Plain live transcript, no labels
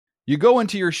You go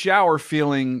into your shower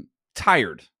feeling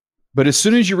tired, but as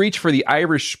soon as you reach for the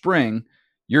Irish Spring,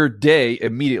 your day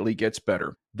immediately gets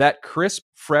better. That crisp,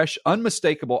 fresh,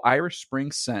 unmistakable Irish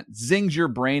Spring scent zings your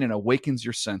brain and awakens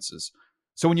your senses.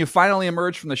 So when you finally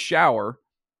emerge from the shower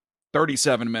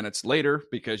 37 minutes later,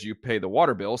 because you pay the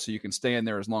water bill so you can stay in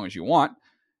there as long as you want,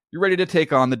 you're ready to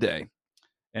take on the day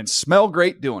and smell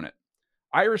great doing it.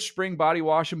 Irish Spring Body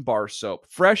Wash and Bar Soap.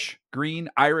 Fresh, green,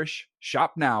 Irish.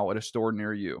 Shop now at a store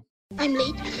near you. I'm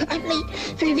late for a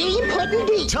very important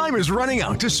date. Time is running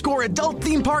out to score adult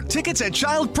theme park tickets at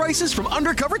child prices from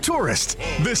Undercover Tourist.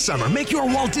 This summer, make your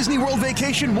Walt Disney World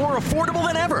vacation more affordable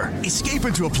than ever. Escape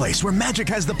into a place where magic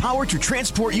has the power to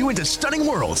transport you into stunning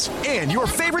worlds and your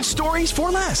favorite stories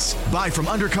for less. Buy from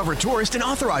Undercover Tourist, an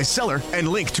authorized seller, and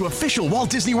link to official Walt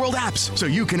Disney World apps so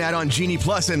you can add on Genie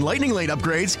Plus and Lightning Lane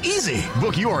upgrades easy.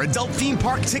 Book your adult theme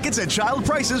park tickets at child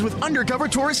prices with Undercover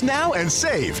Tourist now and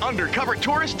save.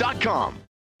 UndercoverTourist.com.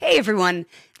 Hey everyone,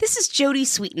 this is Jodie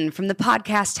Sweetin from the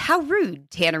podcast How Rude,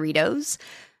 Tanneritos.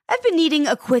 I've been needing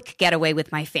a quick getaway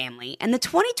with my family, and the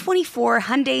 2024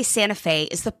 Hyundai Santa Fe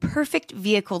is the perfect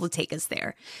vehicle to take us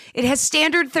there. It has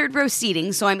standard third-row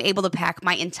seating, so I'm able to pack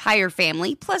my entire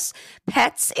family, plus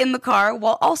pets, in the car,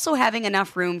 while also having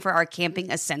enough room for our camping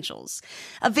essentials.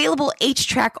 Available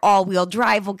H-Track all-wheel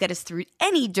drive will get us through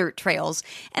any dirt trails,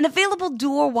 and available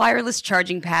dual wireless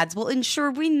charging pads will ensure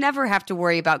we never have to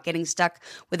worry about getting stuck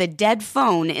with a dead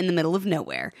phone in the middle of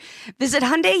nowhere. Visit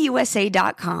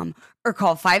HyundaiUSA.com or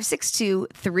call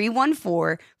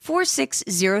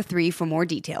 562-314-4603 for more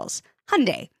details.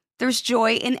 Hyundai, there's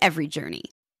joy in every journey.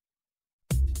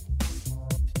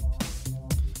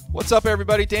 What's up,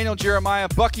 everybody? Daniel Jeremiah,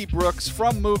 Bucky Brooks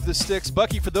from Move the Sticks.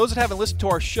 Bucky, for those that haven't listened to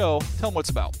our show, tell them what's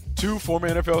about. Two former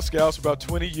NFL scouts with about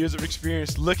 20 years of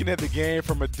experience looking at the game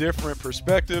from a different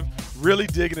perspective, really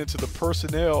digging into the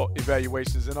personnel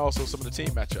evaluations and also some of the team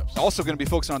matchups. Also going to be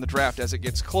focusing on the draft as it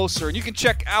gets closer. And you can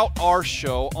check out our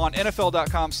show on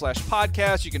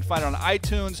NFL.com/podcast. You can find it on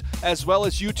iTunes as well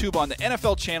as YouTube on the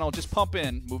NFL channel. Just pump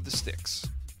in Move the Sticks.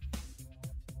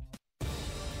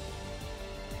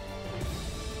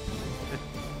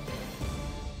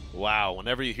 Wow,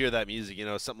 whenever you hear that music, you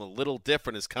know something a little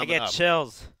different is coming up. I get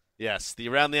chills. Yes, the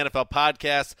Around the NFL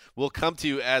podcast will come to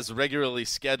you as regularly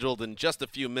scheduled in just a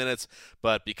few minutes,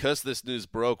 but because this news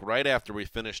broke right after we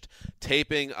finished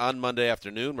taping on Monday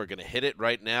afternoon, we're going to hit it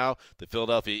right now. The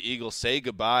Philadelphia Eagles say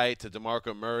goodbye to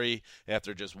DeMarco Murray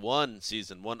after just one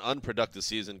unproductive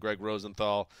season. Greg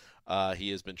Rosenthal, he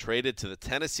has been traded to the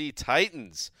Tennessee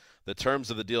Titans. The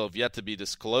terms of the deal have yet to be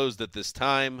disclosed at this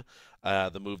time.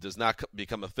 The move does not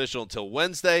become official until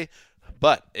Wednesday,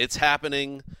 but it's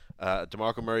happening.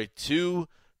 DeMarco Murray to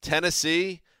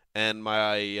Tennessee, and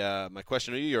my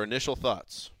question to you, your initial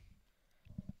thoughts.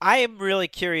 I am really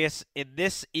curious in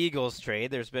this Eagles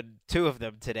trade, there's been two of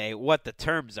them today, what the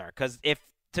terms are. Because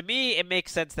to me, it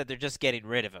makes sense that they're just getting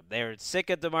rid of him. They're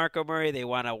sick of DeMarco Murray. They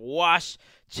want to wash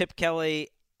Chip Kelly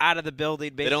out of the building.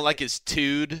 Basically. They don't like his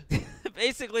tude.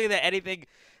 Basically, that anything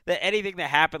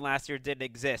that happened last year didn't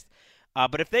exist.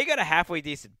 But if they got a halfway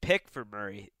decent pick for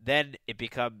Murray, then it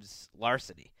becomes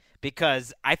larceny.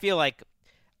 Because I feel like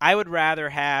I would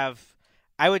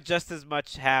just as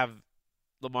much have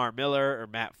Lamar Miller or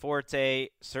Matt Forte,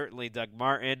 certainly Doug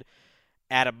Martin,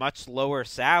 at a much lower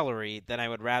salary than I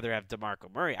would rather have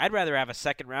DeMarco Murray. I'd rather have a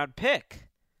second-round pick.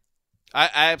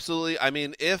 I absolutely. I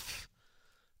mean, if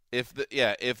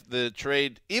the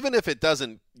trade, even if it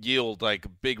doesn't yield like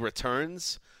big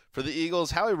returns for the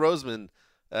Eagles, Howie Roseman,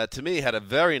 to me, had a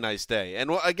very nice day. And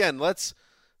again,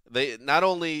 they not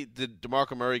only did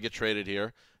DeMarco Murray get traded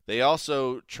here, they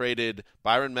also traded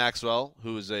Byron Maxwell,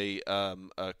 who is a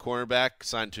cornerback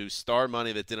signed to Star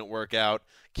Money that didn't work out.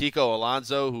 Kiko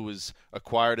Alonso, who was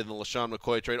acquired in the LaShawn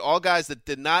McCoy trade. All guys that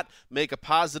did not make a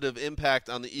positive impact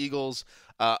on the Eagles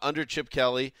under Chip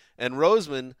Kelly. And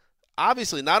Roseman,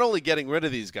 obviously, not only getting rid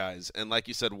of these guys and, like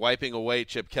you said, wiping away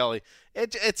Chip Kelly,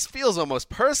 it feels almost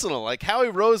personal. Like Howie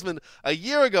Roseman a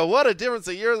year ago, what a difference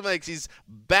a year makes. He's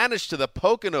banished to the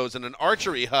Poconos in an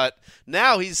archery hut.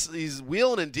 Now he's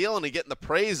wheeling and dealing and getting the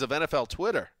praise of NFL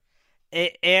Twitter.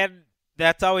 And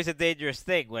that's always a dangerous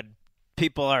thing when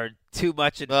people are too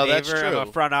much in favor of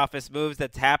a front office moves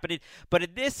that's happening. But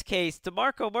in this case,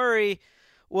 DeMarco Murray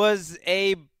was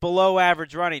a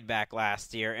below-average running back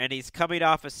last year, and he's coming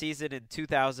off a season in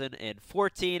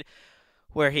 2014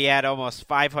 where he had almost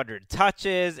 500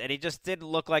 touches, and he just didn't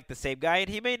look like the same guy, and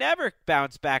he may never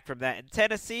bounce back from that. And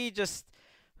Tennessee just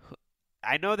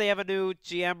I know they have a new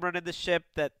GM running the ship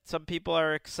that some people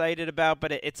are excited about,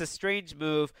 but it's a strange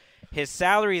move. His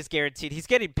salary is guaranteed. He's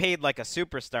getting paid like a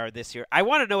superstar this year. I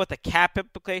want to know what the cap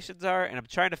implications are, and I'm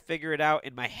trying to figure it out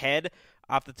in my head,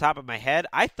 off the top of my head.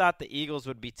 I thought the Eagles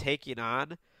would be taking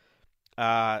on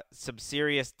some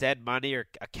serious dead money or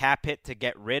a cap hit to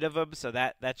get rid of him, so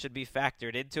that should be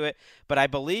factored into it. But I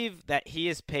believe that he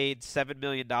is paid $7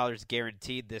 million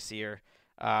guaranteed this year.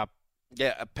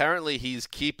 Yeah, apparently he's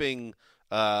keeping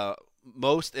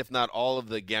most, if not all, of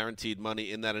the guaranteed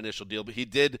money in that initial deal. But he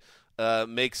did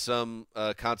make some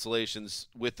consolations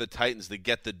with the Titans to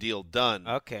get the deal done.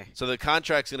 Okay. So the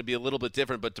contract's going to be a little bit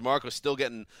different, but DeMarco's still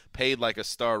getting paid like a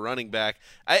star running back.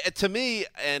 To me,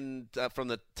 and from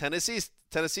the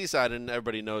Tennessee side, and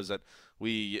everybody knows that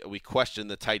we question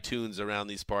the Titans around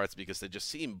these parts because they just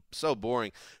seem so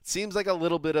boring. It seems like a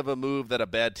little bit of a move that a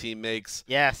bad team makes.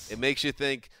 Yes. It makes you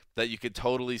think that you could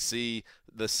totally see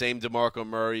the same DeMarco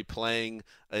Murray playing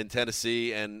in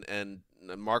Tennessee and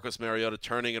Marcus Mariota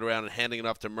turning it around and handing it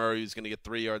off to Murray, who's going to get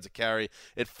 3 yards of carry.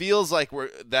 It feels like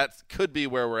that could be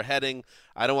where we're heading.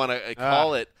 I don't want to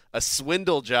call it a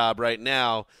swindle job right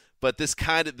now, but this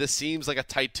seems like a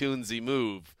Titunesy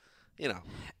move.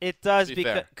 It does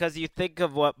fair. because you think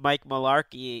of what Mike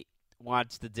Mularkey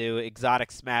wants to do,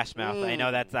 exotic smash mouth. I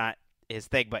know that's not his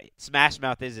thing, but smash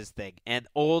mouth is his thing. And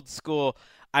old school,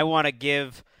 I want to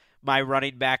give my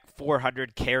running back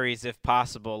 400 carries if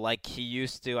possible, like he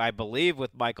used to, I believe,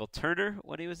 with Michael Turner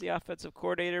when he was the offensive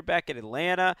coordinator back in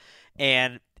Atlanta.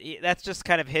 And that's just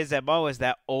kind of his MO, is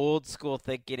that old school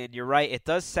thinking. And you're right, it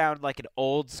does sound like an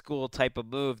old school type of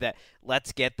move that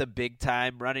let's get the big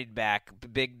time running back,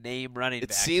 big name running back.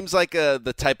 It seems like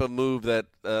the type of move that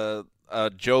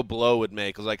Joe Blow would make.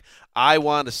 It was like, I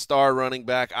want a star running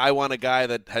back. I want a guy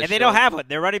that has. And they don't have one.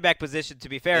 Their running back position, to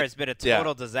be fair, has been a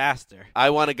total disaster. I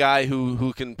want a guy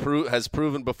who has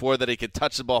proven before that he could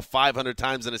touch the ball 500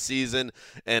 times in a season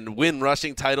and win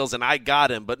rushing titles, and I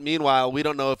got him. But meanwhile, we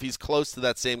don't know if he's close to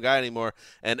that same guy anymore,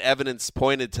 and evidence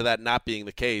pointed to that not being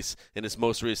the case in his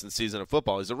most recent season of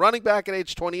football. He's a running back at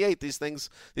age 28.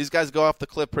 These guys go off the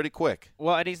cliff pretty quick.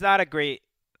 Well, and he's not a great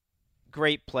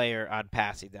player on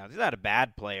passing downs. He's not a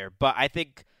bad player, but I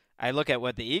think I look at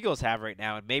what the Eagles have right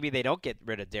now, and maybe they don't get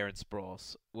rid of Darren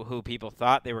Sproles, who people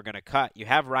thought they were going to cut. You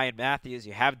have Ryan Matthews.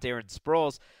 You have Darren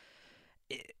Sproles.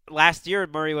 Last year,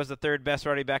 Murray was the third best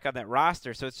running back on that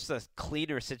roster, so it's just a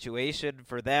cleaner situation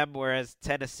for them, whereas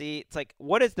Tennessee, it's like,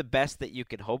 what is the best that you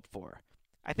can hope for?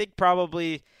 I think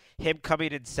probably him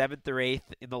coming in 7th or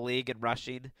 8th in the league in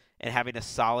rushing and having a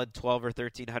solid 12 or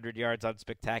 1,300 yards on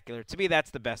spectacular. To me,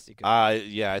 that's the best you can do.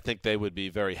 Yeah, I think they would be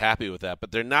very happy with that,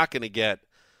 but they're not going to get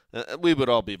we would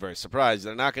all be very surprised.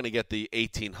 They're not going to get the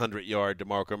 1,800-yard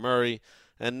DeMarco Murray,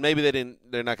 and maybe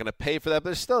they're not going to pay for that,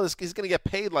 but still, he's going to get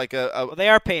paid like well, they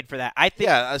are paying for that. I think.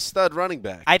 Yeah, a stud running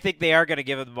back. I think they are going to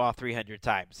give him the ball 300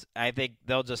 times. I think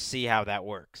they'll just see how that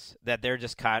works. That they're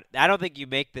just I don't think you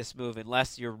make this move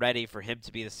unless you're ready for him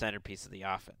to be the centerpiece of the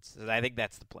offense. I think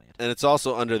that's the plan. And it's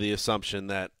also under the assumption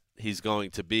that he's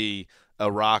going to be a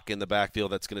rock in the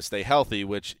backfield that's going to stay healthy,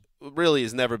 which really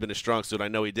has never been a strong suit. I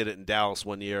know he did it in Dallas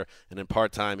one year, and in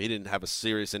part-time he didn't have a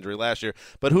serious injury last year.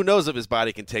 But who knows if his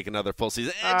body can take another full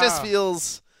season. It just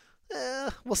feels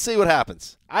we'll see what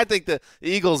happens. I think the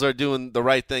Eagles are doing the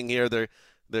right thing here.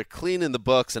 They're cleaning the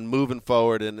books and moving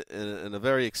forward in a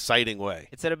very exciting way.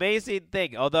 It's an amazing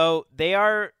thing, although they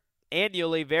are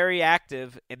annually very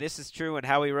active, and this is true when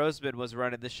Howie Roseman was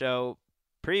running the show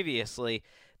previously.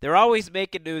 They're always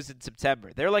making news in September.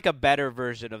 They're like a better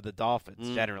version of the Dolphins,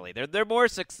 generally. They're more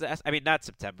success. I mean, not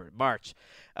September, March.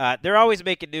 They're always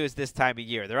making news this time of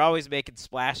year. They're always making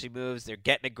splashy moves. They're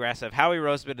getting aggressive. Howie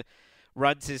Roseman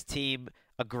runs his team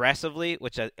aggressively,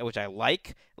 which I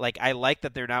like. Like, I like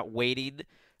that they're not waiting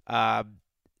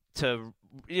they're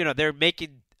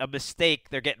making a mistake.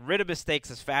 They're getting rid of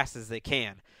mistakes as fast as they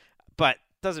can. But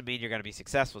doesn't mean you're going to be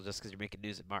successful just because you're making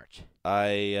news in March.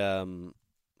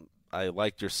 I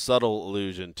liked your subtle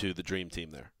allusion to the dream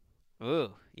team there.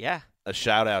 Ooh, yeah. A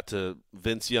shout out to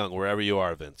Vince Young, wherever you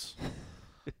are, Vince.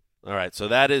 All right, so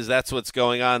that's what's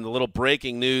going on. The little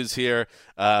breaking news here.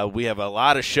 We have a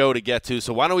lot of show to get to,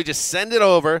 so why don't we just send it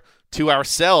over to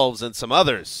ourselves and some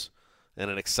others in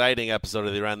an exciting episode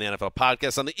of the Around the NFL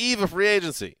podcast on the eve of free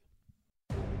agency.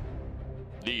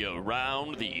 The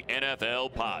Around the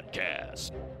NFL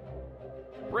podcast.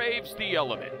 Braves the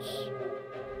elements.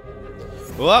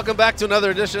 Welcome back to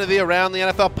another edition of the Around the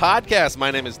NFL podcast.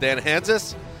 My name is Dan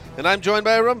Hansis, and I'm joined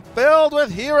by a room filled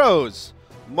with heroes.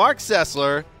 Mark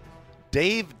Sessler,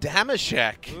 Dave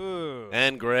Damashek,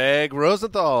 and Greg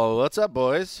Rosenthal. What's up,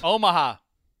 boys? Omaha.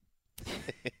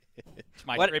 It's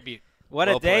my tribute. What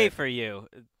Well a day played. for you,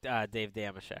 Dave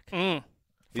Damashek.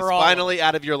 He's finally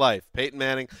out of your life. Peyton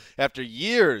Manning, after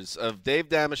years of Dave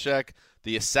Damashek,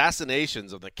 the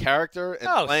assassinations of the character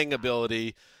and playing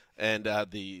ability and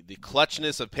the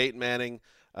clutchness of Peyton Manning,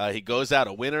 he goes out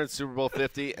a winner in Super Bowl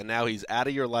 50, and now he's out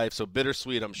of your life. So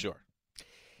bittersweet, I'm sure.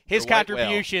 His The white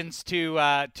contributions to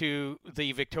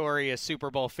the victorious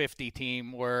Super Bowl 50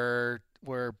 team were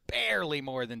barely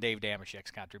more than Dave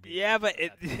Damashek's contribution. Yeah, but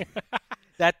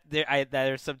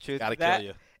there's some truth Gotta to that. kill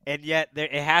you. And yet,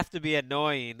 it has to be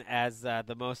annoying as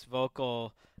the most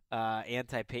vocal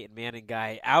anti-Peyton Manning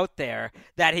guy out there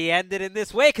that he ended in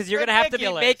this way, because you're going to have to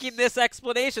be making this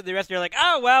explanation. The rest of you are like,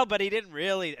 oh, well, but he didn't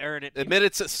really earn it. Admit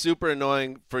it's super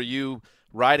annoying for you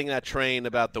riding that train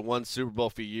about the one Super Bowl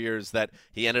for years that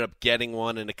he ended up getting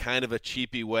one in a kind of a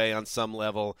cheapy way on some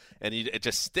level, and it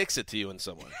just sticks it to you in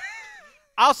some way.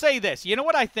 I'll say this. You know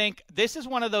what I think? This is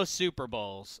one of those Super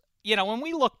Bowls. You know, when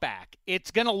we look back,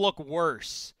 it's going to look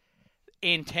worse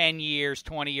in 10 years,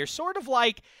 20 years, sort of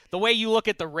like the way you look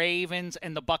at the Ravens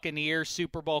and the Buccaneers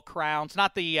Super Bowl crowns,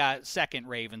 not the second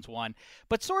Ravens one,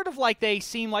 but sort of like they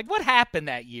seem like, what happened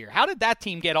that year? How did that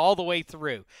team get all the way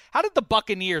through? How did the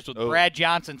Buccaneers with Brad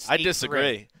Johnson sneak I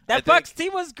disagree. through? That Bucs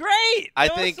team was great. I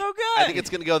It think was so good. I think it's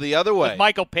going to go the other way. With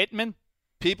Michael Pittman?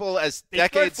 People, as They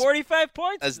scored decades 45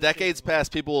 points. as decades pass,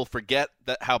 people will forget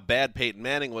how bad Peyton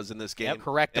Manning was in this game. Yep,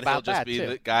 correct and about he'll just that, be too.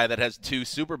 the guy that has 2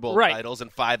 Super Bowl Right. titles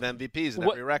and 5 MVPs in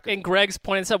every record. And Greg's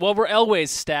pointed this out. What were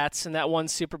Elway's stats in that one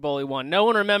Super Bowl he won? No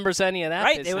one remembers any of that.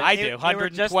 Right, business. I do.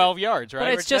 112 yards, right? But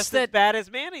They it's were just as that- bad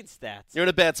as Manning's stats. You're in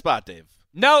a bad spot, Dave.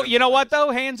 No, you know what, though,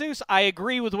 Hanzus? I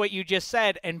agree with what you just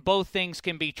said, and both things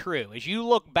can be true. As you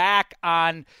look back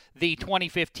on the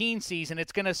 2015 season,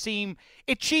 it's going to seem –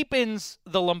 it cheapens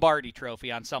the Lombardi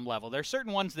Trophy on some level. There's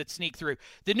certain ones that sneak through.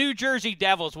 The New Jersey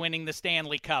Devils winning the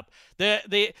Stanley Cup.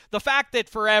 The fact that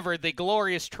forever the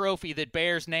glorious trophy that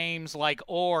bears names like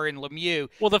Orr and Lemieux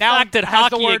 – Well, the now fact that has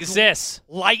the hockey words exists.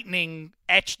 Lightning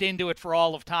etched into it for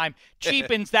all of time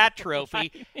cheapens that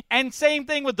trophy. And same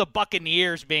thing with the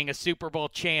Buccaneers being a Super Bowl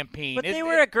champion. But they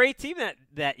were a great team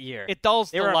that year. It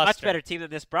dulls They the were a luster. much better team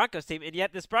than this Broncos team, and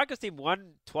yet this Broncos team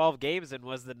won 12 games and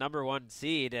was the number 1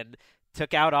 seed and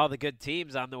took out all the good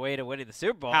teams on the way to winning the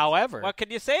Super Bowl. However, what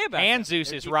can you say about that? Hanzus Their is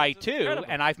defense right was too, incredible.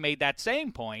 and I've made that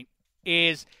same point,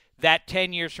 is that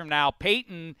 10 years from now,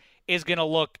 Peyton is going to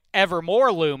look ever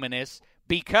more luminous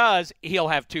because he'll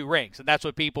have 2 rings. And that's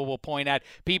what people will point at.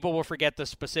 People will forget the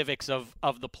specifics of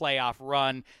the playoff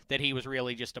run, that he was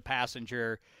really just a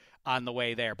passenger on the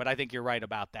way there. But I think you're right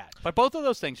about that. But both of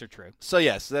those things are true. So,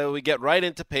 yes, we get right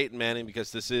into Peyton Manning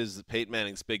because this is Peyton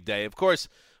Manning's big day. Of course,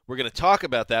 we're going to talk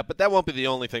about that, but that won't be the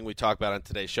only thing we talk about on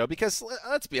today's show because,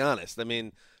 let's be honest, I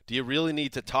mean, do you really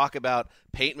need to talk about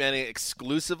Peyton Manning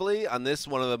exclusively on this,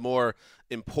 one of the more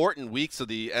important weeks of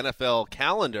the NFL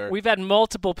calendar? We've had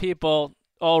multiple people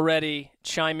already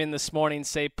chime in this morning and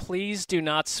say, please do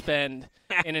not spend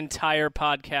an entire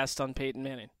podcast on Peyton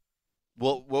Manning.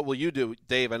 Well, what will you do,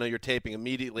 Dave? I know you're taping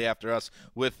immediately after us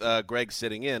with Greg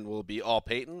sitting in. Will it be all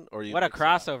Peyton? Or you What a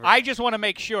crossover. I just want to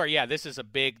make sure, this is a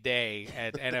big day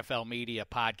at NFL Media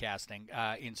Podcasting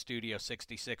in Studio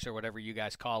 66 or whatever you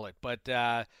guys call it. But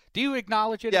do you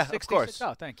acknowledge it Yeah, as 66? of course.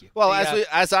 Oh, thank you. Well,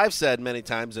 as I've said many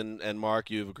times, and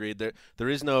Mark, you've agreed, there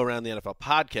is no Around the NFL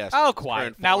podcast. Oh,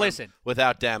 quiet. Now listen.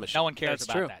 Without Damashek. No one cares That's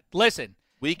about true. that. Listen.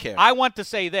 We care. I want to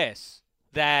say this,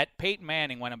 that Peyton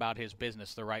Manning went about his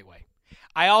business the right way.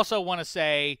 I also want to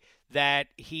say that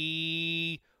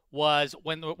he was,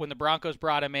 when the Broncos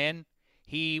brought him in,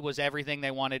 he was everything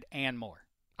they wanted and more.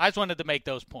 I just wanted to make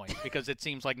those points because it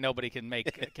seems like nobody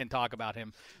can talk about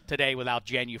him today without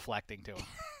genuflecting to him.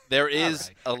 There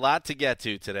is a lot to get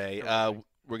to today.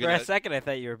 We're For gonna. a second, I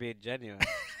thought you were being genuine.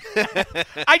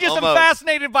 I just am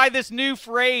fascinated by this new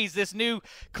phrase, this new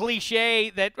cliche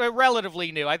that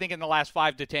relatively new. I think in the last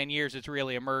 5 to 10 years it's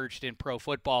really emerged in pro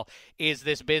football, is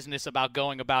this business about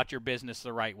going about your business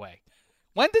the right way.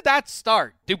 When did that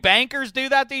start? Do bankers do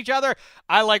that to each other?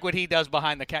 I like what he does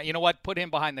behind the counter. You know what? Put him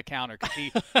behind the counter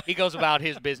because he goes about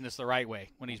his business the right way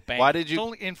when he's banking. Why did you? It's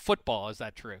only in football is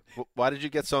that true? Why did you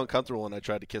get so uncomfortable when I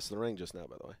tried to kiss the ring just now?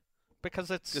 By the way,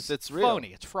 Because it's real.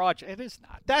 phony. It's fraudulent. It is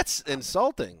not. That's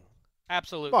insulting.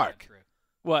 Absolutely Mark. not true.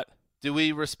 What? Do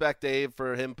we respect Dave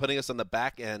for him putting us on the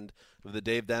back end of the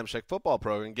Dave Damashek football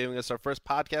program, giving us our first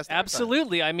podcast?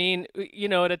 Absolutely. I mean,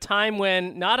 at a time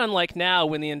when, not unlike now,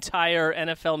 when the entire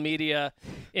NFL media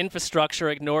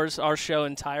infrastructure ignores our show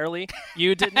entirely,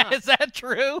 you did not. Is that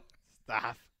true?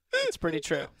 Stop. It's pretty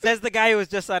true. Says the guy who was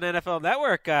just on NFL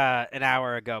Network an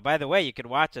hour ago. By the way, you can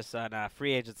watch us on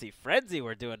Free Agency Frenzy.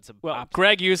 We're doing some Well, pops.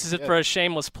 Greg uses it for a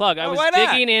shameless plug. I Oh, was why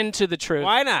not? digging into the truth.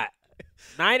 Why not?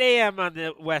 9 a.m. on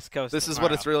the West Coast. This is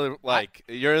tomorrow. what it's really like.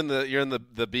 You're in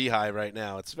the beehive right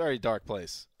now. It's a very dark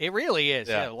place. It really is.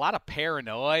 Yeah. Yeah, a lot of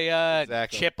paranoia,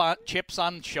 Exactly. chips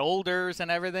on shoulders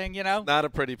and everything, you know? Not a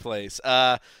pretty place.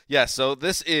 So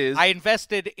this is. I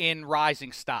invested in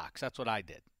rising stocks. That's what I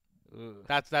did.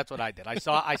 That's what I did. I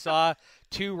saw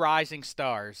 2 rising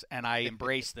stars and I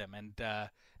embraced them, and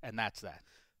that's that.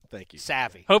 Thank you.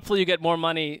 Savvy. Hopefully, you get more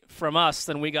money from us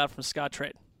than we got from Scott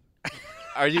Trade.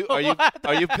 Are you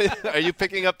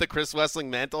picking up the Chris Wessling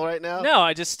mantle right now? No,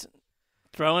 I just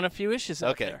throwing a few issues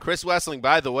out Okay, there. Chris Wessling,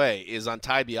 by the way, is on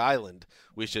Tybee Island.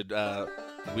 We should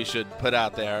put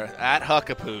out there at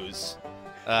Huckapoo's.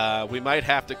 We might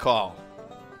have to call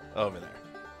over there.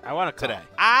 I want to today.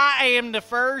 I am the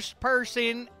first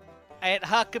person at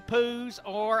Huckapoo's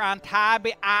or on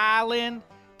Tybee Island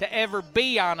to ever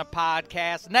be on a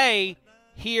podcast, nay,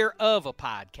 hear of a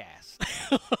podcast.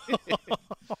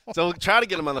 So we'll try to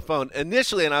get him on the phone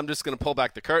initially, and I'm just going to pull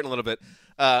back the curtain a little bit.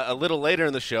 A little later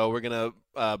in the show, we're going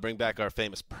to bring back our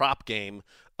famous prop game.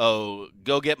 Oh,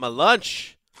 go get my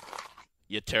lunch,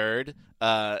 you turd.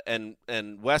 And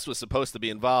Wes was supposed to be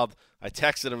involved. I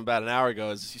texted him about an hour ago.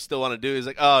 Is he still want to do it? He's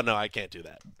like, oh, no, I can't do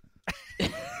that.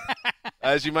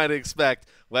 As you might expect,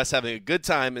 Wes having a good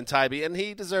time in Tybee, and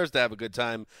he deserves to have a good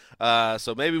time.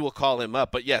 So maybe we'll call him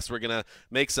up. But, yes, we're going to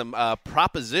make some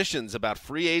propositions about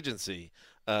free agency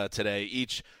today.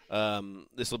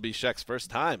 This will be Sheck's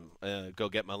first time go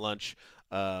get my lunch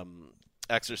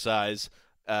exercise.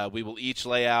 We will each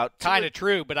lay out. Kind of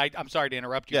true, but I'm sorry to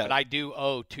interrupt you, Yeah. but I do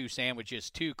owe 2 sandwiches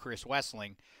to Chris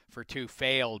Wessling for 2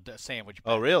 failed sandwich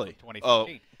bets Oh, really? in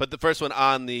 2015. But the first one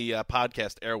on the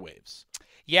podcast airwaves.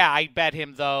 Yeah, I bet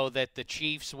him, though, that the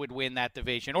Chiefs would win that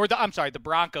division. Or, the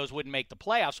Broncos wouldn't make the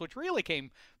playoffs, which really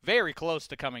came very close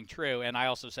to coming true. And I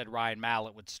also said Ryan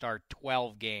Mallett would start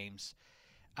 12 games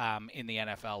in the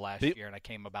NFL last year, and I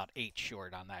came about 8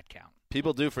 short on that count.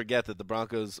 People do forget that the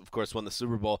Broncos, of course, won the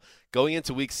Super Bowl. Going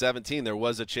into Week 17, there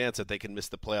was a chance that they could miss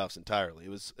the playoffs entirely. It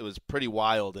was pretty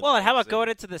wild. Well, and how about going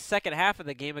into the second half of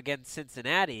the game against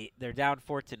Cincinnati? They're down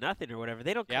 4-0 or whatever.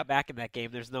 They don't come back in that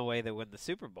game. There's no way they win the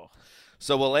Super Bowl.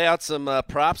 So we'll lay out some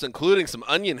props, including some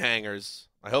onion hangers.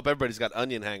 I hope everybody's got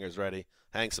onion hangers ready.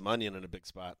 Hang some onion in a big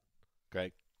spot.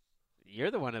 Greg? You're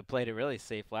the one who played it really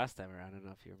safe last time around. I don't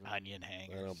know if you remember. Onion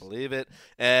hangers. I don't believe it.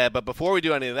 But before we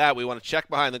do any of that, we want to check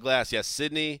behind the glass. Yes,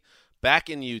 Sydney back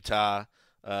in Utah.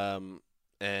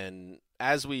 And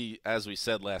as we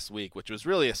said last week, which was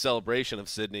really a celebration of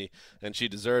Sydney, and she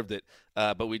deserved it.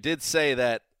 But we did say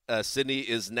that Sydney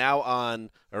is now on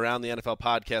Around the NFL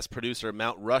podcast producer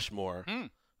Mount Rushmore,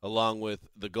 along with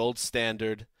the gold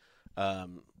standard.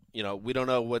 We don't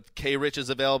know what Kay Rich's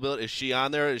availability. Is she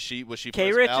on there? Was she Kay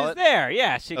first Rich ballot? is there.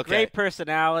 Yeah, she's Okay. great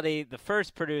personality. The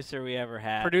first producer we ever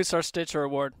had. Produce our Stitcher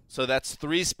Award. So that's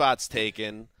 3 spots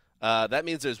taken. That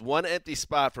means there's 1 empty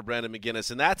spot for Brandon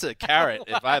McGinnis, and that's a carrot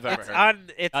if I've ever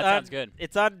heard. That sounds good.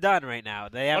 It's undone right now.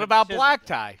 What about Black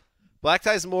Tie? Black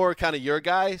Tie's more kind of your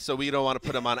guy, so we don't want to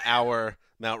put him on our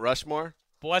Mount Rushmore.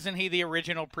 Wasn't he the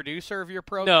original producer of your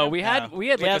program? No, we had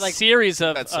like a series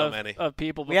of many. of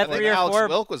people. We had before. 3 or 4. Alex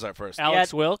Wilk was our first.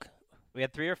 Alex Wilk. We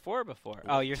had 3 or 4 before.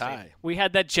 Oh, you're saying. We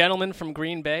had that gentleman from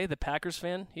Green Bay, the Packers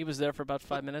fan. He was there for about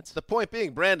 5 minutes. The point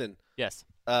being, Brandon. Yes.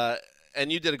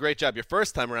 And you did a great job your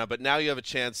first time around, but now you have a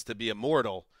chance to be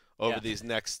immortal over these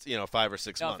next 5 or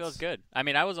 6 months. No, it feels good. I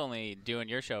mean, I was only doing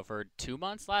your show for 2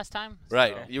 months last time.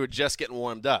 Right. So You were just getting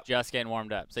warmed up. just getting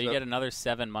warmed up. So you get another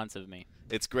 7 months of me.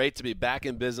 It's great to be back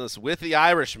in business with the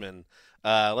Irishman.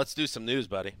 Let's do some news,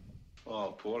 buddy.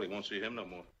 Oh, Paulie won't see him no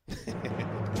more.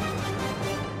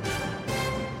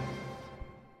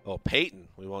 Oh, Peyton,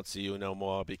 we won't see you no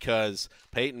more because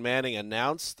Peyton Manning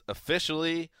announced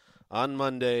officially on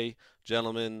Monday,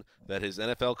 gentlemen, that his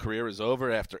NFL career is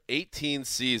over after 18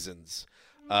 seasons.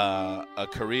 A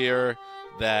career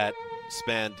that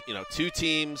spanned, 2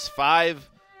 teams, 5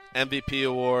 MVP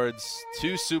awards,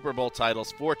 2 Super Bowl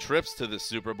titles, 4 trips to the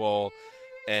Super Bowl,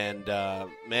 and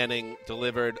Manning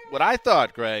delivered what I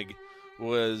thought, Greg,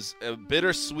 was a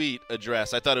bittersweet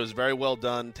address. I thought it was very well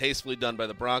done, tastefully done by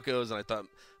the Broncos, and I thought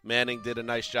Manning did a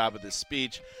nice job with his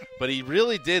speech, but he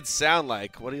really did sound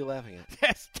like, what are you laughing at?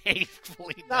 That's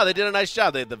tastefully. No, they did a nice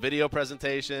job. They had the video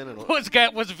presentation. And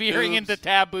Was veering into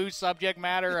taboo subject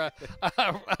matter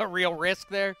a real risk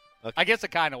there? Okay. I guess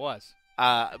it kind of was.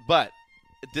 But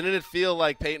didn't it feel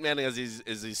like Peyton Manning, as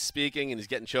he's speaking and he's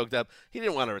getting choked up, he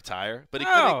didn't want to retire, but he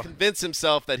couldn't convince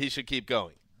himself that he should keep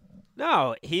going.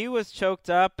 No, he was choked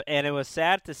up, and it was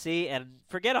sad to see. And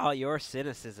forget all your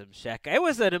cynicism, Sheck. It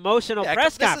was an emotional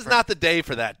press this conference. is not the day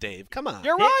for that, Dave. Come on.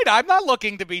 You're right. I'm not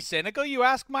looking to be cynical. You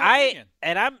ask my opinion.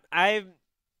 I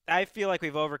I feel like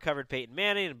we've overcovered Peyton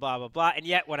Manning and blah blah blah, and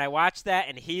yet when I watch that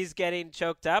and he's getting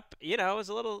choked up, it was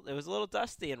a little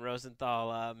dusty in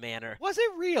Rosenthal Manor. Was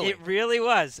it really? It really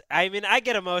was. I mean, I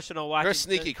get emotional watching. You're a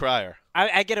sneaky crier.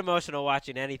 I get emotional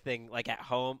watching anything like at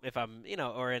home if I'm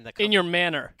or in the in your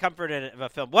manor comfort of a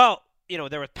film. Well,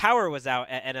 there was Power was out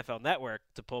at NFL Network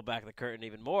to pull back the curtain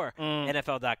even more.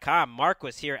 NFL.com. Mark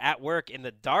was here at work in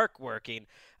the dark working.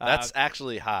 That's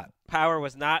actually hot. Power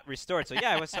was not restored. So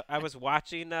yeah, I was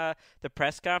watching the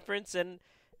press conference and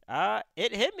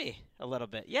it hit me a little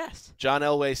bit. Yes. John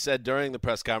Elway said during the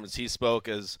press conference he spoke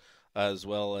as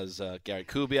well as Gary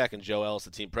Kubiak and Joe Ellis,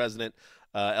 the team president.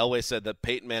 Elway said that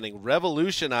Peyton Manning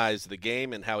revolutionized the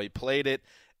game and how he played it,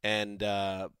 and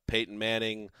Peyton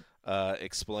Manning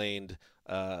explained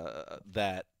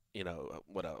that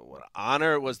what an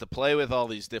honor it was to play with all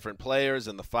these different players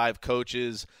and the 5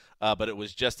 coaches, but it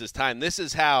was just his time. This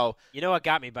is how what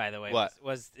got me, by the way, what?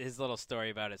 was his little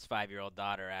story about his 5-year-old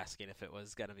daughter asking if it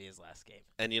was going to be his last game.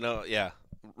 And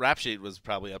Rap Sheet was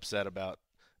probably upset about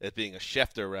it being a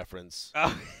Schefter reference.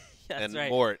 Oh. That's right.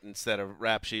 Mort instead of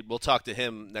Rap Sheet. We'll talk to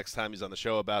him next time he's on the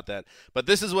show about that. But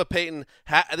this is what Peyton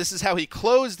this is how he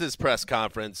closed his press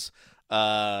conference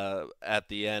at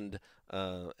the end,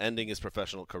 ending his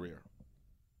professional career.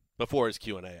 Before his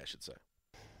Q&A, I should say.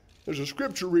 There's a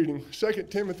scripture reading, 2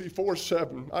 Timothy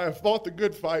 4:7. I have fought the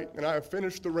good fight, and I have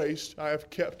finished the race. I have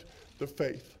kept the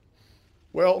faith.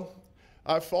 Well,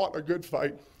 I've fought a good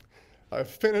fight. I've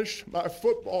finished my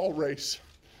football race.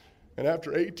 And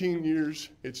after 18 years,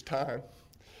 it's time.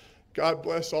 God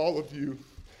bless all of you,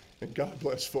 and God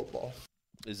bless football.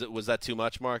 Was that too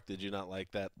much, Mark? Did you not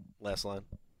like that last line?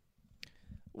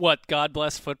 What, God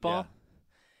bless football?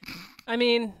 Yeah. I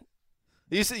mean,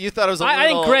 you thought it was. I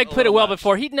think Greg put it well much.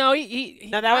 before.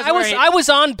 I was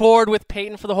on board with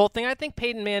Peyton for the whole thing. I think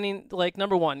Peyton Manning,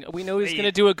 number one, we know he's going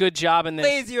to do a good job in this.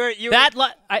 Please,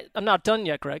 I'm not done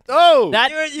yet, Greg. Oh,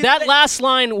 that last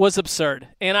line was absurd,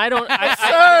 and I don't.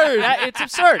 It's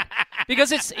absurd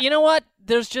because it's. You know what?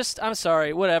 There's just. I'm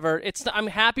sorry. Whatever. I'm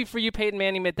happy for you, Peyton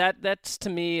Manning, but that's to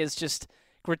me is just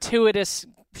gratuitous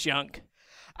junk.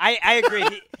 I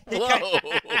agree.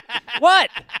 What?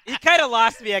 He kind of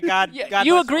lost me at God. God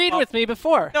you agreed with me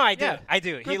before. No, I do. Yeah. I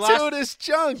do. Gratuitous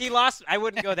junk. He lost. I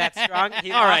wouldn't go that strong.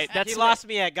 He lost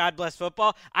me at God bless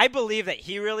football. I believe that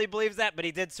he really believes that, but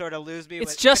he did sort of lose me.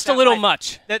 It's just a little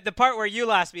much. The part where you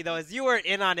lost me, though, is you were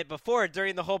in on it before.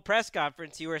 During the whole press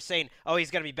conference, you were saying, "Oh,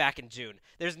 he's going to be back in June.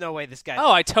 There's no way this guy."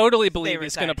 Oh, I totally believe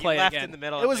he's going to play left again. In the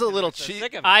middle. It was a little cheesy.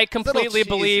 I completely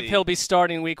believe he'll be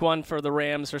starting week 1 for the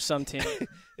Rams or some team.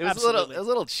 It was a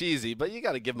little cheesy, but you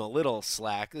got to give him a little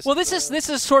slack. This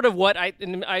is sort of what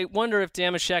I wonder if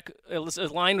Damashek is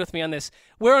aligned with me on this.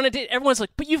 We're on a date. Everyone's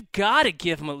like, but you've got to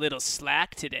give him a little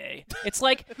slack today. It's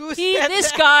like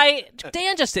guy.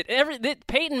 Dan just did.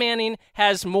 Peyton Manning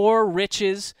has more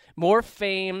riches, more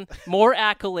fame, more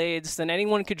accolades than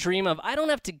anyone could dream of. I don't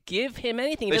have to give him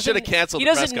anything. They should have canceled. He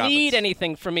doesn't need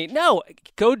anything from me. No,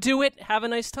 go do it. Have a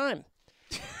nice time.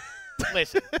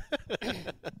 Listen.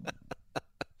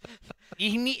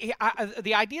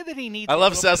 The idea that he needs. I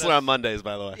love Sessler on Mondays,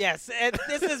 by the way. Yes, and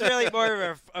this is really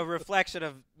more of a reflection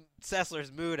of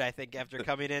Sessler's mood, I think, after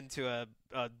coming into a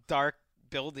dark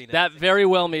building. That very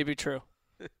well may be true.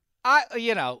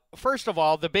 First of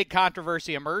all, the big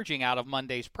controversy emerging out of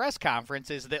Monday's press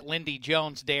conference is that Lindy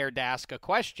Jones dared to ask a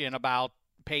question about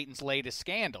Peyton's latest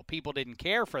scandal. People didn't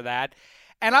care for that,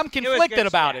 and I'm conflicted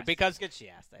about it because good she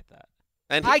asked, I thought.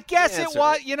 And I guess it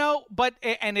was, but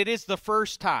it is the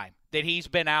first time that he's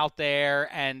been out there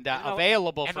and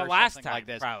available for something like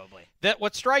this. Probably. That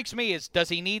what strikes me is, does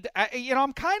he need?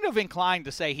 I'm kind of inclined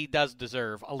to say he does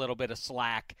deserve a little bit of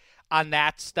slack on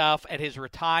that stuff at his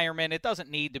retirement. It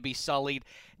doesn't need to be sullied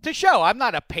to show. I'm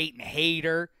not a Peyton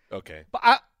hater. Okay.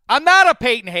 But I'm not a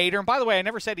Peyton hater. And by the way, I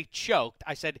never said he choked.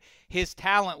 I said his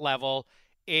talent level.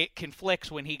 It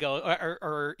conflicts when he goes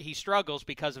or he struggles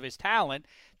because of his talent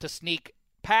to sneak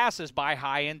passes by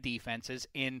high-end defenses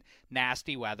in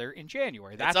nasty weather in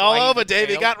January. That's all over, Dave.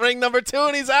 He got ring number 2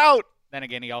 and he's out. Then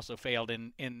again, he also failed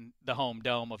in the home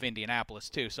dome of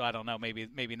Indianapolis too. So I don't know.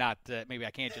 Maybe not. Maybe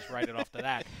I can't just write it off to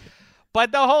that.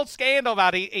 But the whole scandal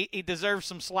about he deserves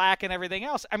some slack and everything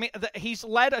else. I mean, he's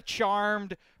led a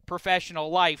charmed professional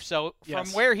life. So from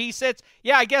where he sits,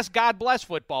 I guess God bless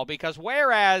football, because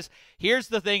whereas here's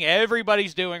the thing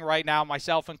everybody's doing right now,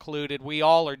 myself included, we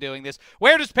all are doing this.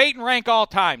 Where does Peyton rank all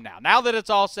time now? Now that it's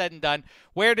all said and done,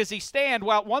 where does he stand?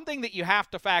 Well, one thing that you have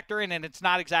to factor in, and it's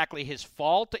not exactly his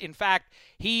fault. In fact,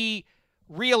 he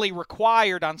really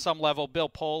required on some level Bill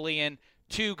Polian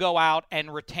to go out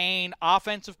and retain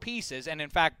offensive pieces. And in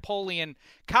fact, Polian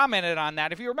commented on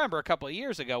that, if you remember, a couple of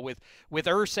years ago with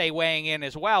Irsay weighing in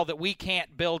as well, that we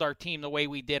can't build our team the way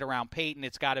we did around Peyton.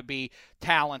 It's got to be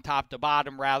talent top to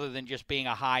bottom rather than just being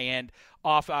a high-end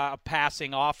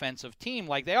passing offensive team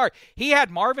like they are. He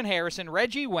had Marvin Harrison,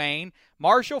 Reggie Wayne,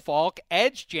 Marshall Faulk,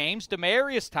 Edge James,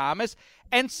 Demaryius Thomas,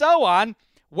 and so on.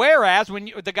 Whereas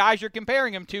the guys you're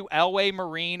comparing him to, Elway,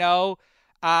 Marino,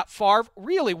 Favre,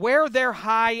 really, where's the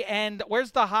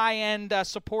high-end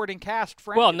supporting cast?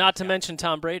 Well, not to mention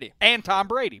Tom Brady. And Tom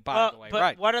Brady, by the way. But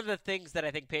right. one of the things that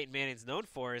I think Peyton Manning's known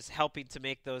for is helping to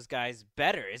make those guys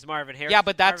better. Is Marvin Harrison? Yeah,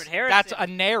 but that's a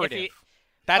narrative.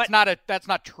 That's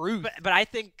not truth. But I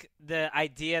think the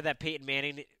idea that Peyton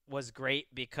Manning was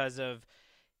great because of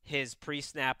his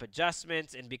pre-snap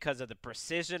adjustments and because of the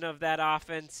precision of that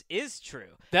offense is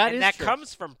true. That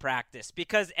comes from practice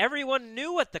because everyone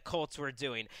knew what the Colts were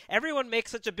doing. Everyone makes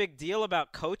such a big deal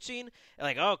about coaching.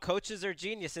 Like, oh, coaches are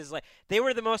geniuses. Like, they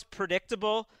were the most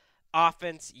predictable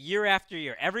offense year after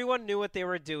year. Everyone knew what they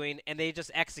were doing, and they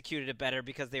just executed it better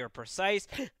because they were precise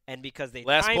and because they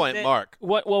Last timed point, it. Mark.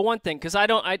 Well, one thing, because I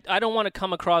don't want to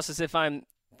come across as if I'm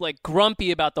like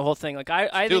grumpy about the whole thing. Like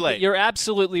I think that you're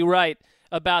absolutely right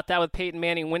about that with Peyton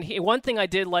Manning. One thing I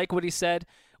did like what he said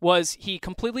was he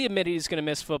completely admitted he's going to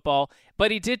miss football,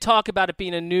 but he did talk about it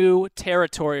being a new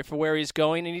territory for where he's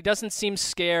going, and he doesn't seem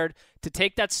scared to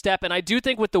take that step. And I do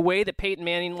think with the way that Peyton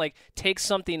Manning takes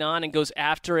something on and goes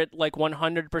after it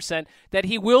 100%, that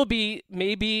he will be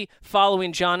maybe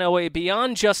following John Elway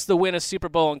beyond just the win a Super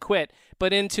Bowl and quit,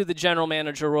 but into the general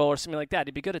manager role or something like that.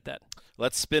 He'd be good at that.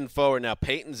 Let's spin forward now.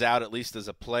 Peyton's out, at least as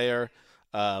a player.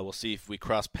 We'll see if we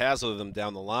cross paths with them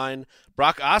down the line.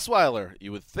 Brock Osweiler,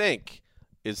 you would think,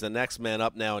 is the next man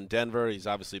up now in Denver. He's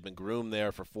obviously been groomed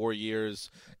there for 4 years.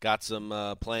 Got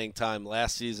some playing time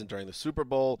last season during the Super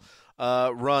Bowl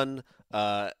run.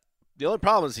 The only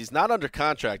problem is he's not under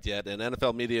contract yet, and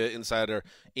NFL media insider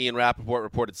Ian Rappaport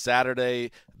reported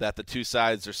Saturday that the two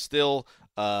sides are still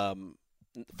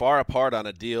far apart on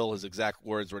a deal. His exact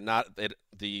words were not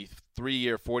the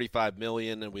 3-year $45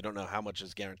 million, and we don't know how much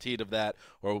is guaranteed of that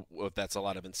or if that's a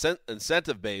lot of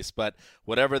incentive based, but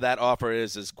whatever that offer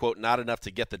is quote not enough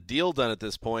to get the deal done at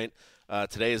this point.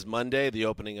 Today is Monday, the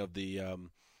opening of the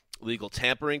legal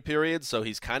tampering period, so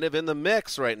he's kind of in the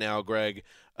mix right now, Greg,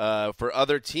 for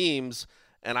other teams.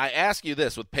 And I ask you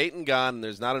this, with Peyton gone and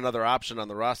there's not another option on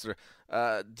the roster,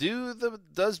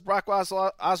 does Brock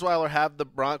Osweiler have the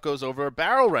Broncos over a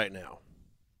barrel right now?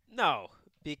 No,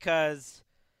 because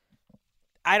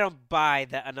I don't buy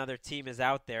that another team is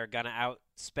out there going to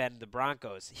outspend the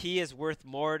Broncos. He is worth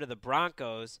more to the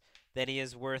Broncos than he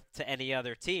is worth to any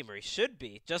other team, or he should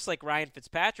be, just like Ryan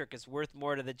Fitzpatrick is worth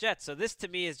more to the Jets. So this, to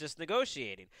me, is just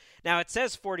negotiating. Now, it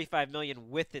says $45 million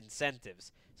with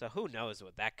incentives, so who knows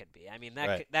what that could be. I mean,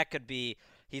 that could be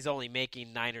he's only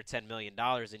making $9 or $10 million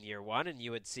in year one, and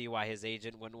you would see why his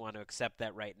agent wouldn't want to accept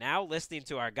that right now. Listening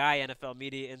to our guy, NFL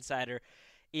media insider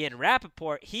Ian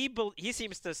Rappaport, he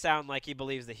seems to sound like he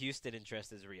believes the Houston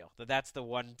interest is real, that's the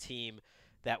one team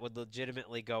that would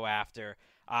legitimately go after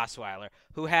Osweiler,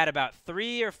 who had about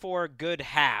 3 or 4 good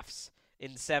halves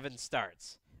in 7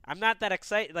 starts. I'm not that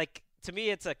excited. To me,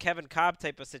 it's a Kevin Cobb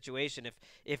type of situation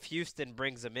if Houston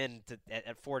brings him in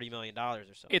at $40 million or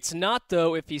so. It's not,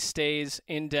 though, if he stays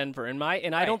in Denver.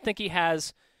 I don't think he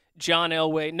has John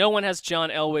Elway. No one has John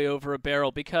Elway over a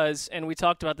barrel because, and we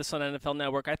talked about this on NFL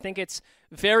Network, I think it's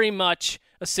very much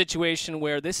a situation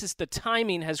where the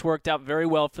timing has worked out very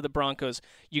well for the Broncos.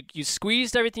 You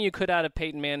squeezed everything you could out of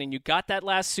Peyton Manning. You got that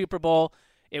last Super Bowl.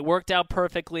 It worked out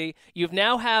perfectly. You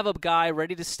now have a guy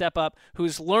ready to step up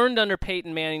who's learned under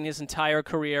Peyton Manning his entire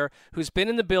career, who's been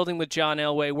in the building with John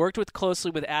Elway, worked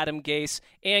closely with Adam Gase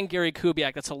and Gary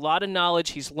Kubiak. That's a lot of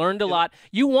knowledge. He's learned a lot.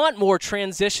 You want more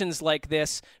transitions like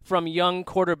this from young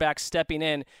quarterbacks stepping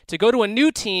in. To go to a new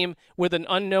team with an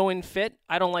unknown fit,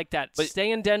 I don't like that. But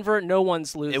stay in Denver, no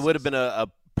one's losing. It would have been a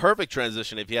perfect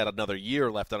transition if he had another year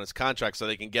left on his contract so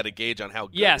they can get a gauge on how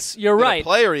good you're right. a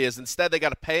player he is. Instead, they got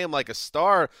to pay him like a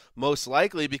star, most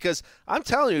likely, because I'm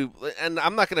telling you, and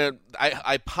I'm not going to –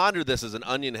 I pondered this as an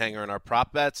onion hanger in our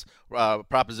prop bets,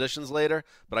 propositions later,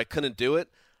 but I couldn't do it.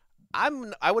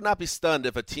 I would not be stunned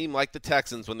if a team like the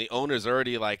Texans, when the owners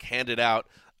already handed out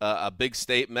a big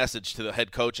state message to the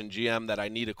head coach and GM that I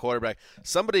need a quarterback.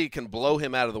 Somebody can blow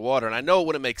him out of the water. And I know it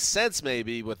wouldn't make sense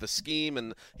maybe with the scheme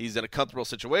and he's in a comfortable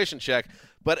situation check,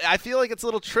 but I feel like it's a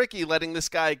little tricky letting this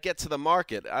guy get to the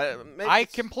market. I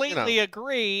completely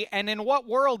agree. And in what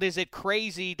world is it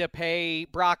crazy to pay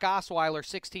Brock Osweiler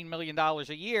 $16 million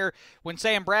a year when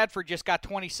Sam Bradford just got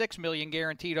 $26 million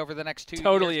guaranteed over the next 2 years?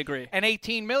 Totally agree. And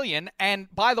 $18 million. And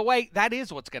by the way, that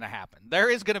is what's going to happen. There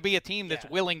is going to be a team that's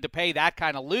willing to pay that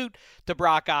kind of loot to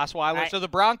Brock Osweiler. So the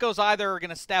Broncos either are going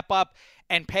to step up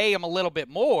and pay him a little bit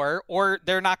more, or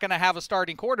they're not going to have a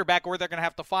starting quarterback, or they're going to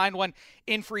have to find one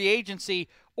in free agency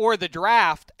or the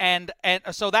draft. And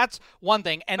so that's one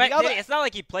thing. And the other, it's not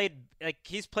like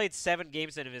he's played 7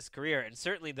 games into his career, and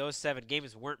certainly those 7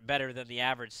 games weren't better than the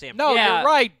average Sam. No, you're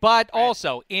right. But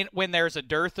also, when there's a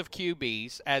dearth of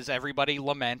QBs, as everybody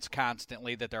laments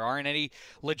constantly that there aren't any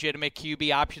legitimate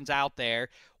QB options out there.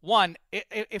 One,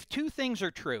 if 2 things are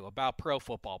true about pro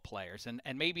football players, and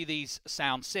maybe these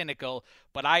sound cynical,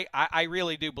 but I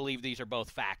really do believe these are both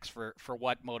facts for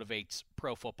what motivates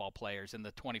pro football players in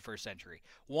the 21st century.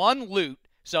 One, loot.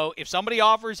 So if somebody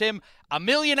offers him $1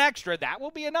 million extra, that will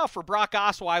be enough for Brock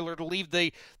Osweiler to leave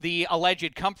the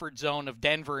alleged comfort zone of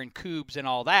Denver and Cougs and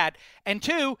all that. And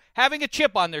 2, having a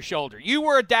chip on their shoulder. You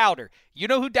were a doubter. You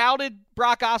know who doubted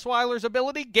Brock Osweiler's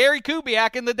ability? Gary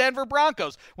Kubiak and the Denver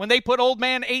Broncos. When they put old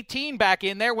man 18 back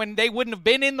in there, when they wouldn't have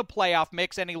been in the playoff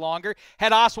mix any longer,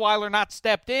 had Osweiler not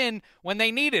stepped in when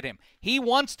they needed him. He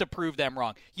wants to prove them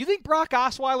wrong. You think Brock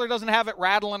Osweiler doesn't have it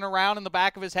rattling around in the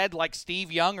back of his head like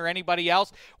Steve Young or anybody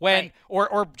else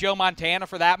or Joe Montana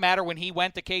for that matter when he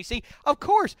went to KC? Of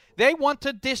course, they want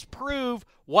to disprove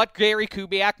what Gary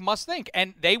Kubiak must think,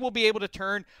 and they will be able to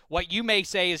turn what you may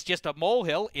say is just a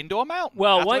molehill into a mountain.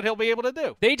 Well, that's what he'll be able to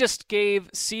do. They just gave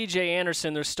C.J.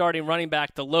 Anderson, their starting running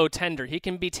back, the low tender. He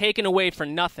can be taken away for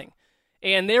nothing.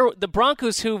 And the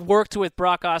Broncos, who worked with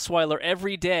Brock Osweiler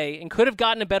every day and could have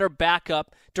gotten a better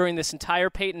backup during this entire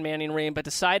Peyton Manning reign, but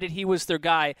decided he was their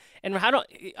guy. And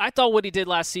I thought what he did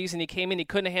last season, he came in, he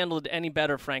couldn't handle it any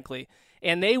better, frankly.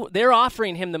 And they're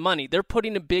offering him the money. They're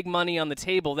putting the big money on the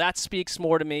table. That speaks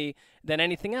more to me than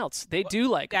anything else. They do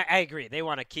like him. I agree. They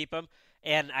want to keep him.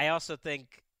 And I also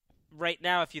think right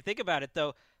now, if you think about it,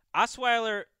 though,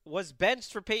 Osweiler was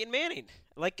benched for Peyton Manning.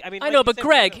 I know, but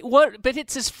Greg, but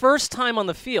it's his first time on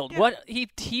the field. Yeah.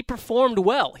 He performed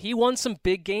well. He won some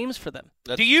big games for them.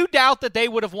 Do you doubt that they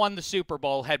would have won the Super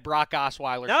Bowl had Brock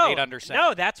Osweiler stayed under center?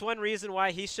 No, that's one reason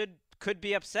why he could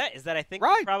be upset, is that I think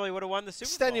he probably would have won the Super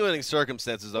Bowl. Extenuating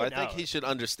circumstances, though. I think he should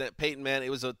understand. Peyton Manning,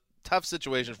 it was a tough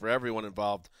situation for everyone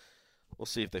involved. We'll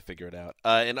see if they figure it out.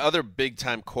 In other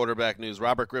big-time quarterback news,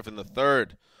 Robert Griffin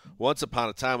III, once upon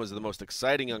a time, was the most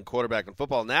exciting young quarterback in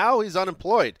football. Now he's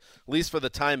unemployed, at least for the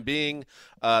time being.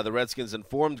 The Redskins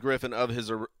informed Griffin of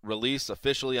his release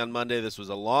officially on Monday. This was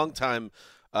a long time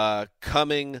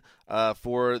coming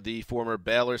for the former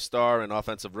Baylor star and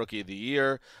Offensive Rookie of the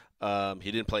Year.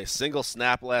 He didn't play a single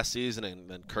snap last season,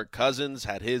 and then Kirk Cousins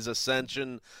had his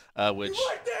ascension, which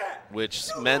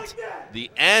meant the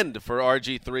end for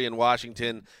RG3 in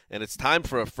Washington, and it's time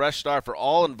for a fresh start for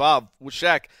all involved. With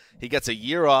Shaq, he gets a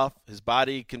year off. His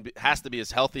body has to be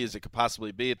as healthy as it could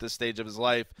possibly be at this stage of his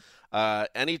life.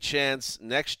 Any chance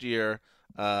next year,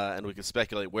 and we can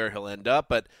speculate where he'll end up,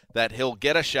 but that he'll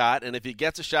get a shot, and if he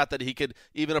gets a shot, that he could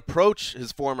even approach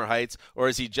his former heights, or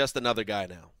is he just another guy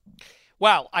now?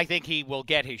 Well, I think he will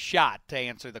get his shot, to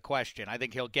answer the question. I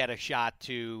think he'll get a shot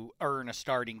to earn a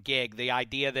starting gig. The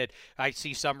idea that I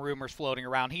see some rumors floating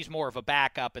around, he's more of a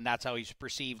backup, and that's how he's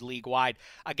perceived league-wide.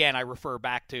 Again, I refer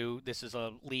back to this is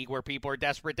a league where people are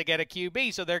desperate to get a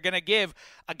QB, so they're going to give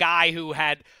a guy who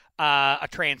had a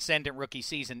transcendent rookie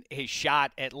season his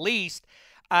shot at least.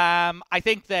 I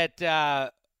think that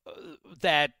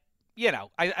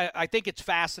I think it's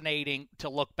fascinating to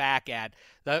look back at.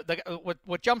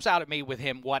 What jumps out at me with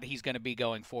him, what he's going to be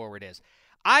going forward is,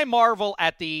 I marvel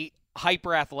at the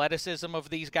hyper-athleticism of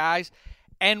these guys.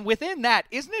 And within that,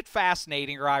 isn't it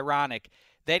fascinating or ironic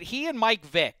that he and Mike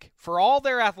Vick, for all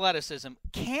their athleticism,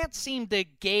 can't seem to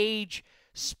gauge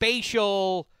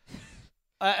spatial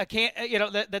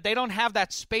that they don't have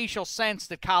that spatial sense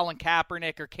that Colin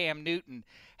Kaepernick or Cam Newton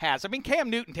has. I mean,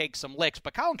 Cam Newton takes some licks,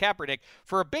 but Colin Kaepernick,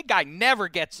 for a big guy,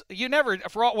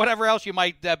 for whatever else you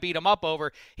might beat him up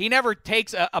over, he never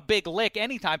takes a big lick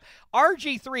anytime.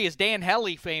 RG3, as Dan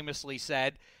Hellie famously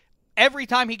said, every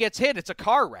time he gets hit, it's a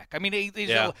car wreck. I mean,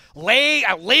 he's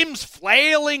limbs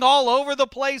flailing all over the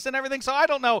place and everything. So I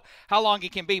don't know how long he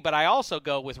can be, but I also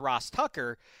go with Ross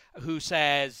Tucker, who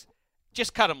says,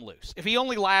 just cut him loose. If he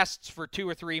only lasts for 2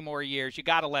 or 3 more years, you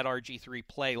got to let RG3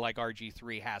 play like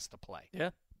RG3 has to play.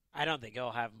 Yeah. I don't think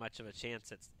he'll have much of a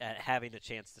chance at having a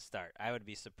chance to start. I would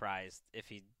be surprised if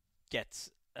he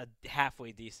gets a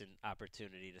halfway decent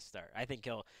opportunity to start. I think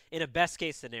in a best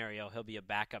case scenario, he'll be a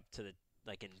backup to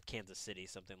like in Kansas City,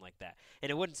 something like that. And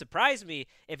it wouldn't surprise me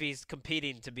if he's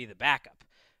competing to be the backup.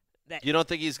 You don't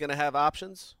think he's going to have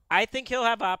options? I think he'll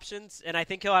have options, and I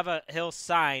think he'll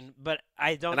sign, but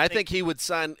I don't. And I think he would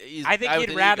sign. I think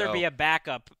he'd rather be a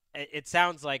backup. It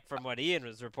sounds like from what Ian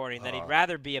was reporting that he'd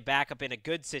rather be a backup in a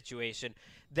good situation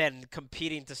than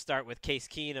competing to start with Case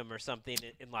Keenum or something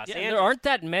in Los Angeles. There aren't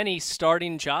that many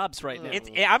starting jobs right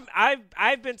now.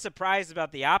 I've been surprised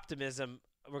about the optimism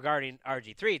regarding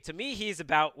RG3. To me, he's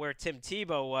about where Tim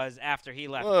Tebow was after he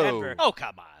left Denver. Oh,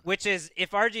 come on. Which is,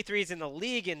 if RG3 is in the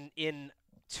league in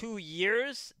 2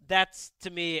 years, that's, to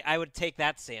me, I would take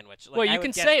that sandwich. Well, you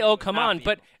can say, oh, come on,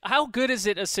 but how good is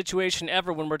it a situation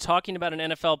ever when we're talking about an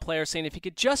NFL player saying if he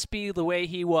could just be the way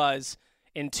he was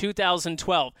in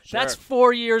 2012? Sure. That's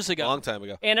 4 years ago. Long time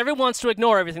ago. And everyone wants to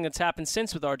ignore everything that's happened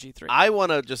since with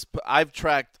RG3. I've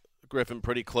tracked Griffin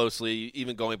pretty closely,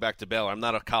 even going back to Baylor. I'm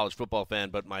not a college football fan,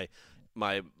 but my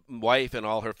wife and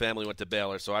all her family went to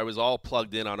Baylor, so I was all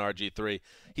plugged in on RG3.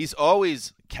 He's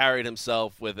always carried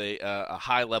himself with a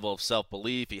high level of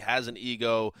self-belief. He has an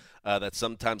ego that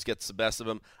sometimes gets the best of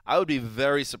him. I would be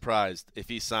very surprised if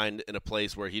he signed in a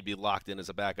place where he'd be locked in as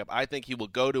a backup. I think he will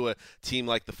go to a team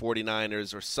like the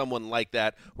 49ers or someone like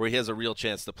that where he has a real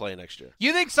chance to play next year.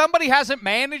 You think somebody hasn't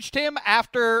managed him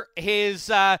after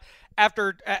his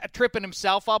after tripping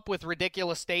himself up with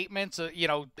ridiculous statements,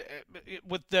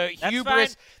 with the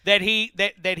hubris that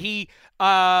he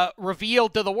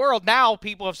revealed to the world? Now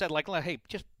people have said, like, hey,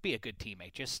 just be a good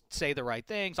teammate. Just say the right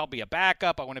things. I'll be a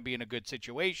backup. I want to be in a good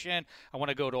situation. I want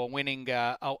to go to a winning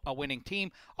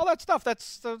team. All that stuff.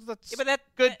 That's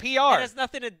good PR. That has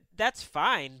nothing to. That's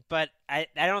fine, but I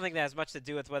don't think that has much to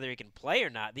do with whether he can play or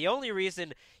not. The only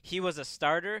reason he was a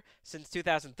starter since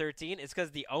 2013 is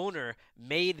because the owner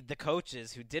made the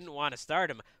coaches who didn't want to start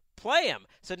him play him.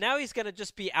 So now he's going to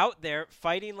just be out there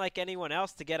fighting like anyone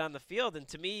else to get on the field. And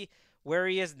to me, where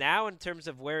he is now in terms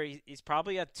of where he's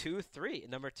probably a 2-3,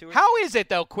 number 2. How is it,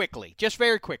 though, just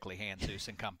very quickly, Hanzus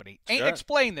and company, Sure.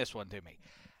 Explain this one to me.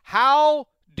 How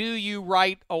do you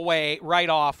write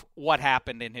off what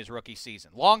happened in his rookie season?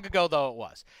 Long ago, though it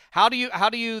was. How do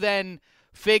you then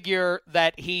figure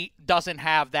that he doesn't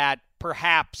have that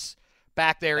perhaps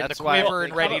back there in the quiver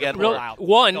and ready to pull out?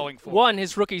 One,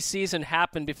 his rookie season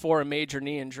happened before a major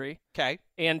knee injury. Okay.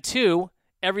 And two,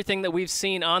 everything that we've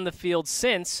seen on the field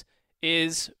since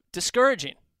is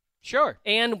discouraging. Sure.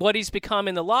 And what he's become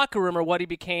in the locker room or what he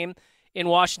became in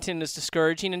Washington is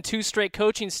discouraging, and 2 straight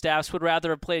coaching staffs would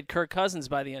rather have played Kirk Cousins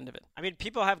by the end of it. I mean,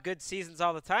 people have good seasons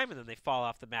all the time, and then they fall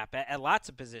off the map at lots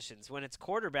of positions. When it's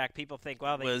quarterback, people think,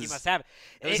 well, he must have it.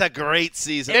 It was a great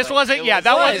season. This wasn't, This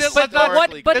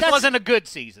wasn't a good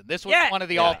season. This was one of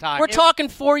the all-time. We're talking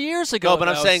 4 years ago. No, but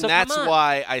I'm though, saying so that's come on.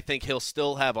 why I think he'll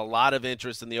still have a lot of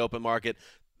interest in the open market.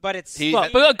 But it's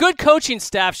but a good coaching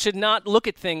staff should not look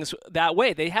at things that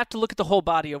way. They have to look at the whole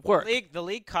body of work. The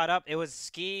league caught up. It was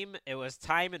scheme. It was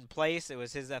time and place. It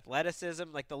was his athleticism.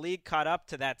 Like, the league caught up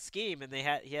to that scheme, and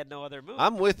he had no other move.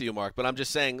 I'm with you, Mark, but I'm just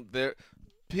saying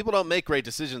people don't make great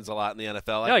decisions a lot in the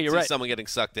NFL. No, I you're see right. someone getting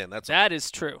sucked in. That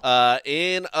is true.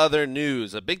 In other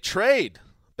news, a big trade,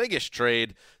 biggest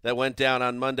trade that went down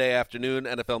on Monday afternoon.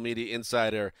 NFL media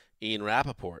insider Ian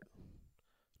Rappaport,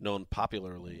 known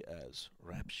popularly as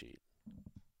Rap Sheet,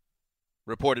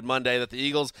 reported Monday that the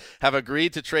Eagles have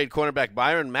agreed to trade cornerback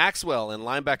Byron Maxwell and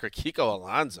linebacker Kiko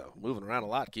Alonso, moving around a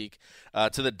lot, Keek,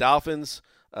 to the Dolphins.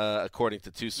 According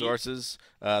to 2 sources,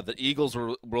 the Eagles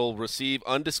will receive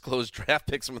undisclosed draft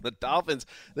picks from the Dolphins.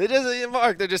 They're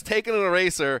just taking an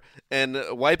eraser and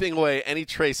wiping away any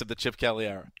trace of the Chip Kelly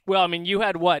era. Well, I mean, you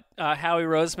had what? Howie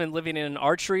Roseman living in an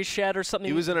archery shed or something?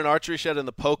 He was in an archery shed in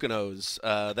the Poconos.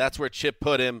 That's where Chip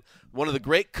put him. One of the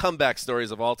great comeback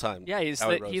stories of all time. Yeah,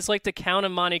 he's like the Count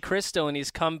of Monte Cristo, and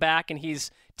he's come back and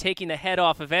he's taking the head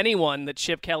off of anyone that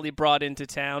Chip Kelly brought into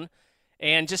town.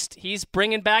 And he's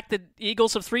bringing back the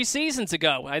Eagles of 3 seasons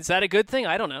ago. Is that a good thing?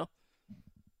 I don't know.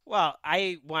 Well,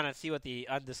 I want to see what the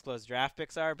undisclosed draft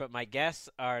picks are, but my guess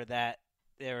are that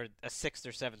they're a 6th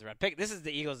or 7th round pick. This is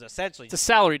the Eagles essentially. It's a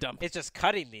salary dump. It's just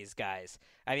cutting these guys.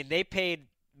 I mean, they paid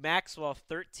Maxwell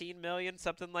 $13 million,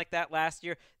 something like that last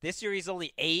year. This year he's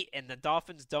only $8 million, and the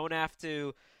Dolphins don't have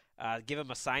to give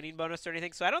him a signing bonus or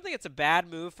anything. So I don't think it's a bad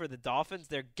move for the Dolphins.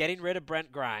 They're getting rid of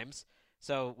Brent Grimes.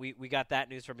 So we got that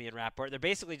news from Ian Rappaport. They're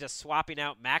basically just swapping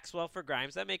out Maxwell for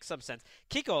Grimes. That makes some sense.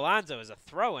 Kiko Alonso is a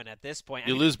throw-in at this point.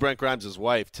 You lose Brent Grimes'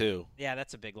 wife, too. Yeah,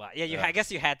 that's a big lot. Yeah, I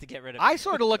guess you had to get rid of him. I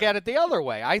sort of look at it the other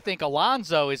way. I think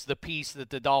Alonso is the piece that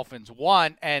the Dolphins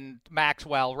want, and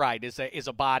Maxwell, right, is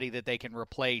a body that they can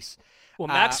replace. Well,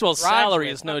 Maxwell's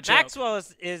salary is no joke. Maxwell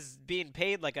is being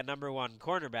paid like a number one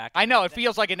cornerback. I know. It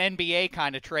feels like an NBA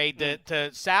kind of trade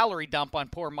to salary dump on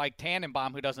poor Mike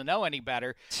Tannenbaum, who doesn't know any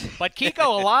better. But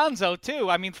Kiko Alonso, too.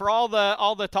 I mean, for all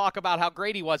the talk about how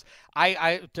great he was, we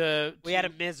had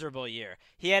a miserable year.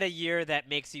 He had a year that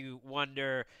makes you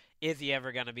wonder, is he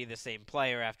ever going to be the same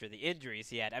player after the injuries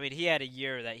he had? I mean, he had a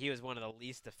year that he was one of the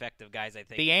least effective guys, I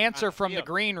think. The answer from the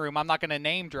green room, I'm not going to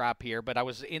name drop here, but I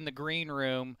was in the green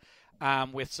room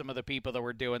with some of the people that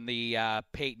were doing the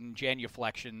Peyton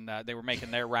genuflection. They were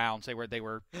making their rounds. They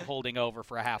were holding over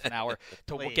for a half an hour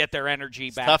to get their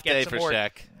energy back. Tough get day some for more.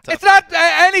 Shaq. It's not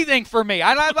anything for me.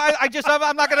 I'm not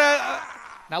going to.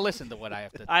 Now listen to what I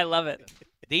have to. I love it.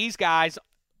 These guys.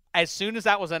 As soon as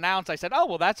that was announced, I said, "Oh,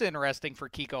 well, that's interesting for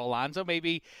Kiko Alonso.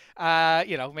 Maybe,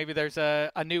 maybe there's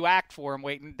a new act for him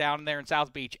waiting down there in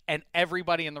South Beach." And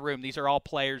everybody in the room, these are all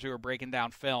players who are breaking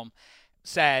down film,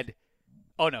 said,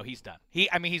 "Oh no, he's done.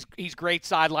 He's great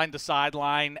sideline to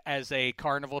sideline as a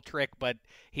carnival trick, but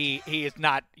he is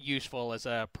not useful as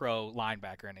a pro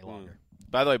linebacker any longer."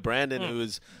 By the way, Brandon, who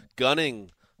is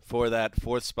gunning for that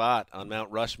 4th spot on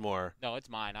Mount Rushmore. No, it's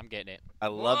mine. I'm getting it. I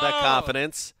love that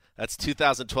confidence. That's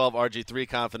 2012 RG3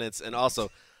 confidence, and also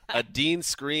a Dean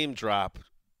Scream drop.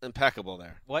 Impeccable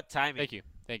there. What timing? Thank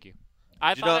you.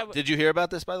 Did you hear about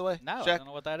this, by the way? No, Shaq? I don't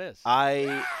know what that is.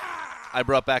 I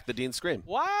brought back the Dean Scream.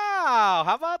 Wow,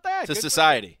 how about that? To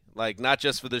society, like not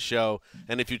just for the show.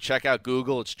 And if you check out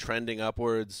Google, it's trending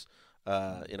upwards.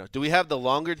 Do we have the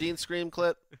longer Dean Scream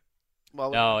clip?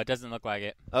 No, it doesn't look like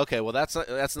it. Okay, well that's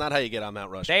not how you get on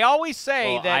Mount Rushmore. They always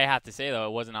say that. I have to say though,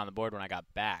 it wasn't on the board when I got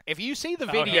back. If you see the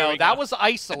video, that was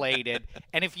isolated,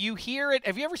 and if you hear it,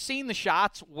 have you ever seen the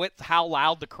shots with how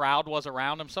loud the crowd was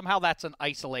around him? Somehow that's an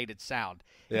isolated sound.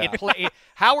 Yeah.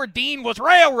 Howard Dean was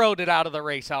railroaded out of the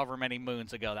race however many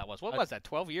moons ago that was. What was that,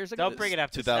 12 years ago? Don't bring it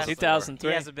up to 2003.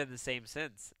 He hasn't been the same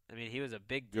since. I mean, he was a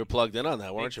big. You're plugged in on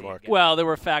that, weren't you, Mark? Well, there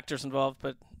were factors involved,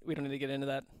 but we don't need to get into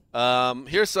that.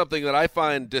 Here's something that I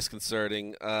find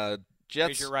disconcerting. Jets.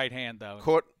 Raise your right hand, though.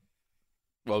 What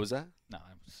was that? No,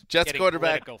 I was Jets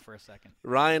quarterback for a second.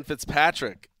 Ryan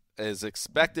Fitzpatrick is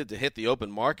expected to hit the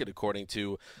open market, according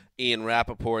to Ian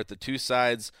Rappaport. The two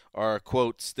sides are,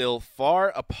 quote, still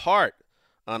far apart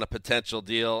on a potential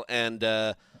deal. And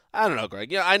I don't know,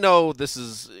 Greg. Yeah, I know this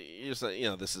is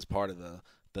this is part of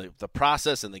the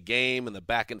process and the game and the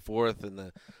back and forth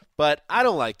but I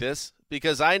don't like this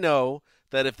because I know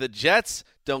that if the Jets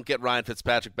don't get Ryan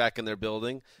Fitzpatrick back in their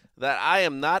building, that I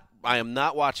am not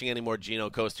watching any more Geno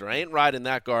Coaster. I ain't riding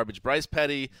that garbage. Bryce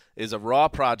Petty is a raw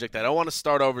project. I don't want to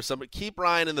start over somebody. Keep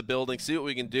Ryan in the building. See what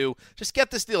we can do. Just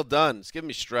get this deal done. It's giving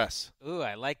me stress. Ooh,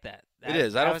 I like that. It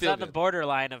is. I was on the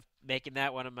borderline of making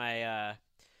that one of my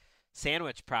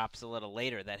sandwich props a little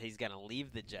later, that he's going to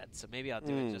leave the Jets. So maybe I'll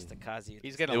do it just to cause you.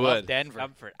 He's going to love Denver.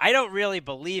 Comfort. I don't really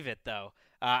believe it, though.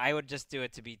 I would just do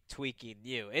it to be tweaking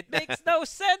you. It makes no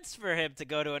sense for him to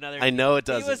go to another team. I know it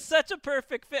doesn't. He was such a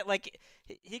perfect fit. Like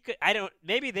he could.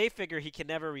 Maybe they figure he can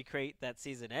never recreate that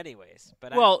season, anyways.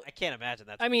 But I can't imagine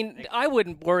that. I mean, I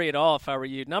wouldn't worry at all if I were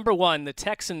you. Number one, the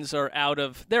Texans are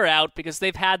out because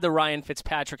they've had the Ryan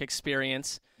Fitzpatrick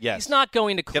experience. Yes. He's not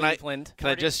going to Cleveland. Can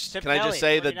I just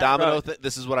say the domino thing?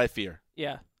 This is what I fear.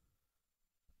 Yeah.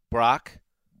 Brock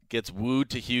gets wooed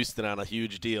to Houston on a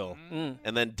huge deal.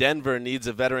 And then Denver needs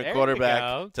a veteran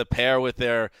quarterback to pair with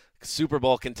their Super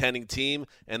Bowl contending team.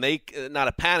 And they, not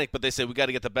a panic, but they say, we got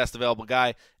to get the best available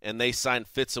guy. And they sign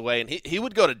Fitz away. And he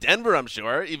would go to Denver, I'm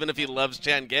sure, even if he loves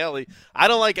Chan Gailey. I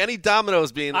don't like any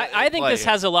dominoes being I think this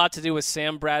has a lot to do with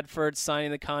Sam Bradford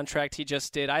signing the contract he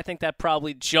just did. I think that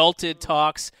probably jolted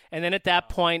talks. And then at that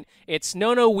point, it's,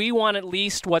 no, we want at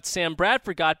least what Sam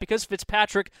Bradford got because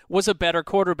Fitzpatrick was a better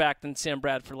quarterback than Sam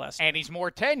Bradford last year. And he's more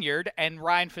tenured, and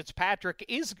Ryan Fitzpatrick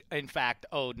is, in fact,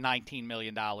 owed $19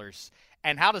 million.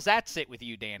 And how does that sit with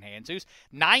you, Dan Hanzus?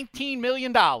 $19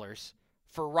 million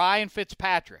for Ryan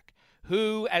Fitzpatrick,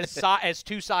 who, as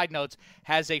two side notes,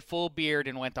 has a full beard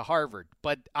and went to Harvard.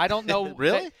 But I don't know.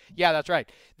 Really? Yeah, that's right.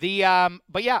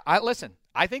 Listen,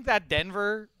 I think that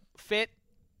Denver fit.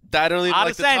 I don't even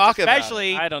like to talk about it.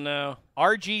 Especially, I don't know.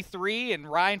 RG3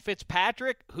 and Ryan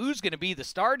Fitzpatrick, who's going to be the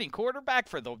starting quarterback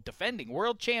for the defending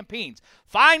world champions?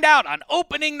 Find out on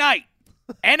opening night,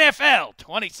 NFL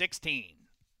 2016.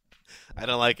 I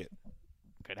don't like it.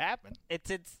 could happen. It's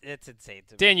insane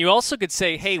to me. Dan, you also could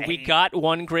say, hey, we got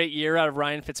one great year out of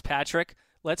Ryan Fitzpatrick.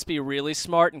 Let's be really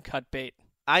smart and cut bait.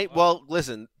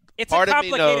 Listen. It's part a of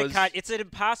me knows. It's an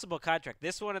impossible contract.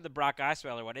 This one and the Brock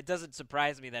Osweiler one, it doesn't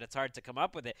surprise me that it's hard to come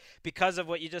up with it because of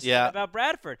what you just said about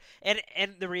Bradford. And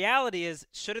the reality is,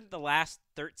 shouldn't the last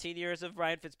 13 years of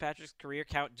Ryan Fitzpatrick's career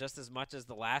count just as much as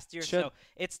the last year? Should. So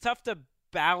it's tough to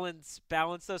balance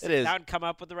those things out and come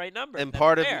up with the right number. And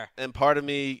part of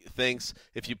me thinks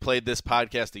if you played this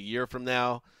podcast a year from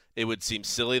now, it would seem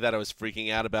silly that I was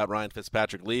freaking out about Ryan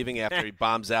Fitzpatrick leaving after he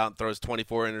bombs out and throws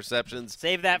 24 interceptions.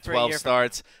 Save that for 12 a year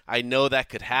starts. I know that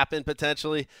could happen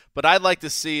potentially, but I'd like to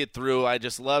see it through. I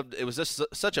just loved it. Was just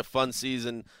such a fun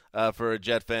season for a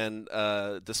Jet fan,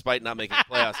 despite not making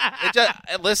playoffs.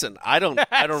 Listen, I don't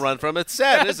run from it. It's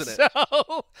sad, isn't it?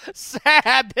 So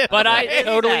sad. But I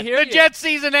totally hear the you. Jet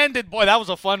season ended. Boy, that was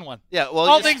a fun one. Yeah, well,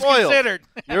 all you're things spoiled. considered.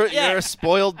 You're a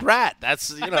spoiled brat. That's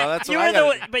that's you what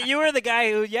were I but you were the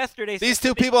guy who yesterday. These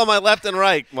two people on my left and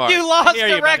right, Mark. You lost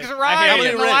to Rex Ryan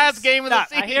in the last game of the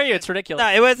season. I hear you. It's ridiculous. No,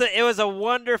 it was a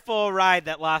wonderful ride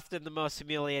that lost in the most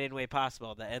humiliating way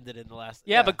possible. That ended in the last.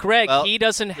 Yeah, but Greg, he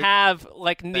doesn't have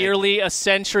nearly a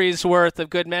century's worth of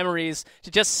good memories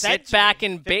to just sit back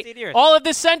and bathe. All of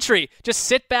this century, just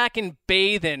sit back and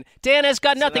bathe in. Dan has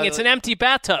got nothing. It's an empty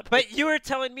bathtub. But you were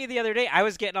telling me the other day, I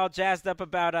was getting all jazzed up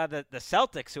about the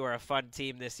Celtics, who are a fun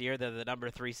team this year. They're the number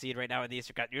 3 seed right now in the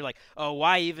Eastern Conference. You're like, oh,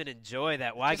 why even enjoy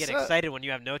that? Why get excited when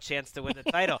you have no chance to win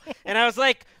the title? And I was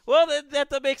like, well,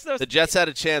 that makes no sense. The Jets had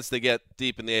a chance to get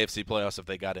deep in the AFC playoffs if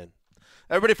they got in.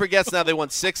 Everybody forgets now they won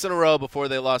 6 in a row before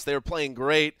they lost. They were playing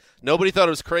great. Nobody thought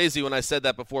it was crazy when I said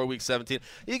that before Week 17.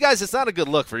 You guys, it's not a good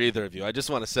look for either of you. I just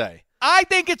want to say. I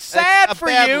think it's sad for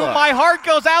you. Look. My heart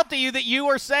goes out to you that you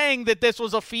were saying that this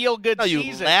was a feel-good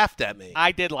season. You laughed at me.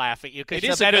 I did laugh at you because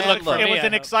you a said good look for it me, was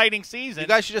an exciting season. You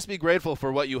guys should just be grateful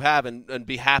for what you have and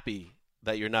be happy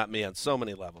that you're not me on so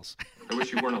many levels. I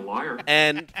wish you weren't a liar.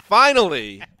 And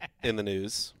finally, in the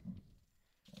news,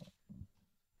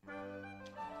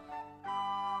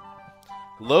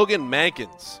 Logan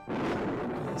Mankins,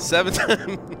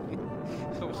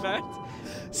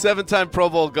 seven-time Pro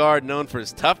Bowl guard known for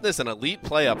his toughness and elite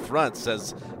play up front,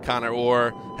 says Connor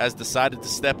Orr, has decided to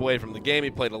step away from the game.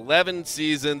 He played 11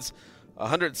 seasons,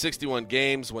 161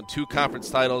 games, won 2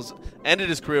 conference titles, ended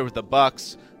his career with the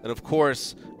Bucks, and of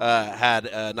course had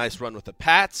a nice run with the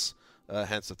Pats.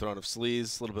 Hence the throne of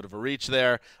sleaze, a little bit of a reach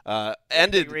there.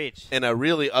 Ended in a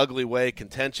really ugly way,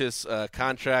 contentious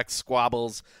contract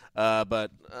squabbles,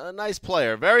 but a nice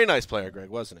player, very nice player, Greg,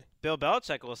 wasn't he? Bill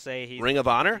Belichick will say he's Ring of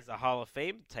Honor. He's a Hall of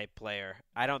Fame type player.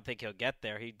 I don't think he'll get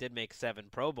there. He did make 7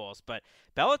 Pro Bowls, but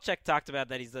Belichick talked about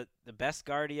that he's the best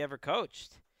guard he ever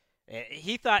coached.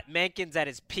 He thought Mankins at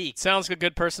his peak. Sounds like a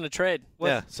good person to trade.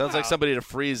 Yeah, sounds like somebody to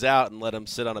freeze out and let him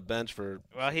sit on a bench for.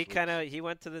 Well, he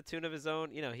went to the tune of his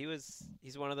own. You know, he's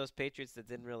one of those Patriots that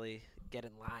didn't really get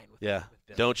in line with. Yeah, with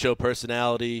Bill. Don't show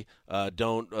personality.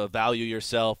 Don't value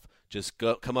yourself. Just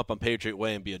come up on Patriot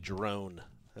way and be a drone.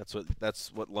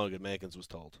 That's what Logan Mankins was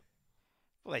told.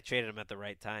 Well, they traded him at the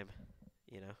right time.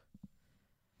 You know.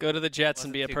 Go to the Jets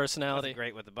and be a personality. Wasn't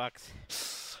great with the Bucks.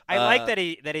 I like that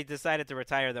he decided to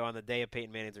retire though on the day of Peyton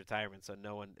Manning's retirement, so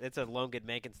no one. It's a Logan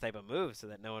Mankins type of move, so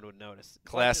that no one would notice.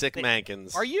 Classic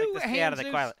Mankins. Are you like out of the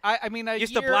closet? I mean,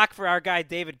 used to block for our guy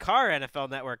David Carr, NFL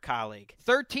Network colleague.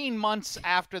 13 months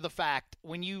after the fact,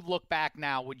 when you look back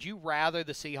now, would you rather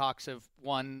the Seahawks have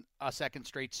won a second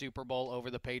straight Super Bowl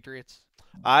over the Patriots?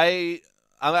 I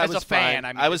was a fan, fine.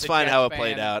 I mean, I was as a fine Jets how it fan.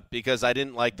 played out because I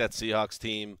didn't like that Seahawks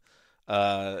team.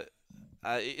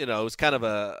 It was kind of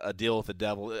a deal with the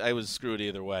devil. I was screwed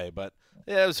either way, but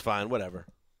yeah, it was fine. Whatever.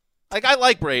 Like I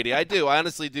like Brady. I do. I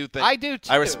honestly do think. I do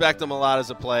too. I respect him a lot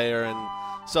as a player, and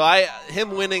so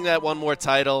him winning that one more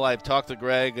title. I've talked to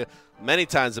Greg many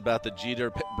times about the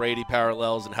Jeter-Brady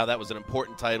parallels and how that was an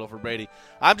important title for Brady.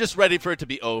 I'm just ready for it to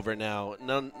be over now.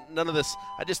 None of this.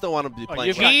 I just don't want to be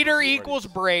playing. Jeter equals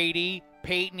Brady.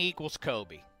 Peyton equals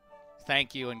Kobe.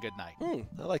 Thank you and good night.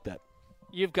 I like that.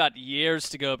 You've got years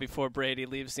to go before Brady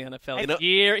leaves the NFL.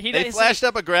 They flashed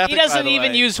up a graphic. He doesn't by the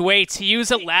even way. use weights. He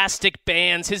uses elastic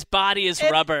bands. His body is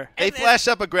rubber. They flashed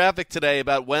up a graphic today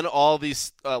about when all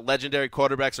these legendary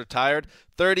quarterbacks are tired.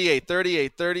 38,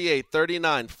 38, 38,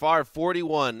 39. Favre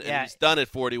 41, and he's done at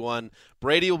 41.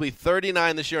 Brady will be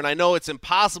 39 this year, and I know it's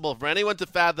impossible for anyone to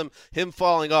fathom him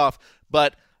falling off,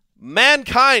 but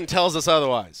mankind tells us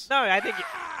otherwise. No, I think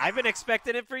I've been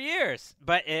expecting it for years,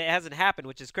 but it hasn't happened,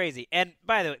 which is crazy. And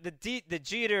by the way, the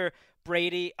Jeter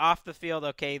Brady off the field,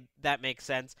 okay, that makes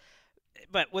sense.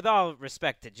 But with all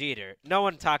respect to Jeter, no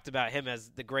one talked about him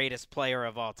as the greatest player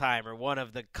of all time or one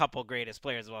of the couple greatest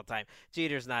players of all time.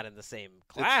 Jeter's not in the same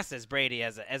class as Brady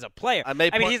as a player. I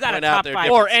mean, he's not a top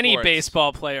 5 or any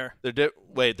baseball player.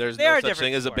 Wait, there's no such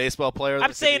thing as a baseball player.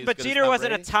 I'm saying, but Jeter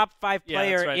wasn't Brady? a top 5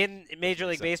 player that's right. in Major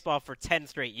League Baseball for 10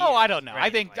 straight years. Oh, I don't know.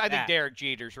 I Right, think like that. Derek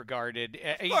Jeter's regarded.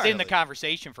 He's course. in the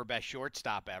conversation for best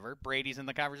shortstop ever. Brady's in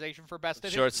the conversation for best. at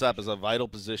his Shortstop is a vital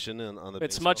position on the.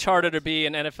 It's baseball much harder to be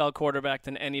an NFL quarterback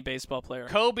than any baseball player.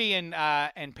 Kobe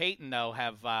and Peyton though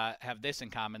have this in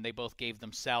common. They both gave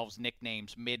themselves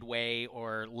nicknames midway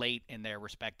or late in their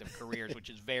respective careers, which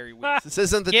is very weird. This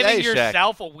isn't the Giving day, Shaq.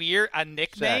 yourself a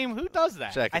nickname. Shaq. Who does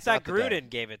that? Shaq, I it's thought not the day. Gruden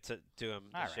gave it to him.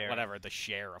 All right, whatever. The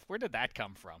sheriff. Where did that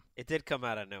come from? It did come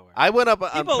out of nowhere. I went up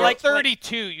on People Pro- like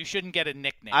 32. You shouldn't get a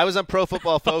nickname. I was on Pro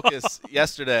Football Focus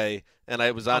yesterday, and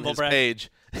I was on Humble his brag. page,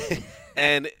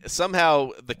 and somehow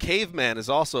the caveman is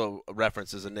also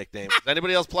referenced as a nickname. Is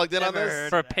anybody else plugged in on Never this? heard.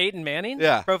 For Peyton Manning?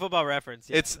 Yeah, Pro Football Reference.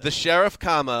 Yeah. it's the sheriff,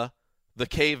 the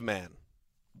caveman.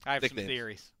 I have some nicknames.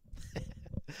 theories.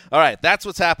 All right, that's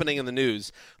what's happening in the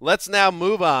news. Let's now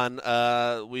move on.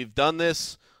 We've done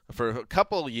this for a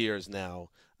couple years now,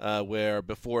 where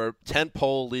before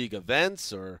tentpole league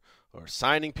events or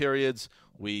signing periods,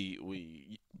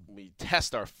 we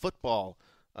test our football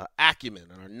acumen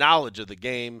and our knowledge of the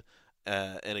game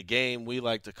in a game we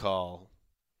like to call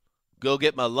 "Go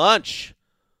Get My Lunch,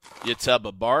 You Tub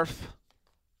of Barf."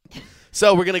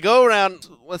 So we're going to go around.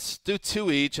 Let's do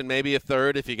 2 each and maybe a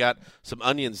third if you got some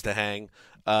onions to hang.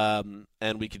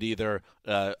 And we could either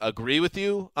agree with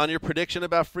you on your prediction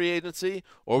about free agency,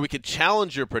 or we could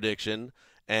challenge your prediction.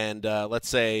 And let's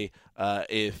say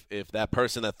if that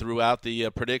person that threw out the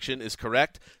prediction is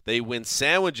correct, they win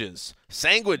sandwiches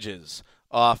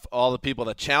off all the people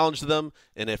that challenged them.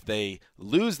 And if they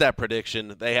lose that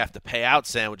prediction, they have to pay out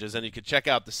sandwiches. And you can check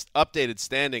out the updated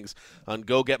standings on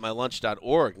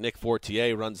gogetmylunch.org. Nick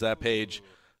Fortier runs that page.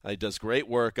 He does great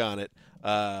work on it.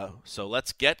 So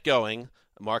let's get going.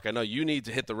 Mark, I know you need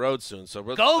to hit the road soon. So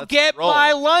Go get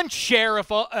my lunch,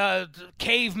 Sheriff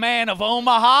Caveman of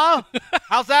Omaha.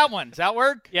 How's that one? Does that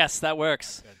work? Yes, that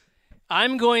works.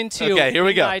 I'm going to, Okay, here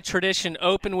we go. by tradition,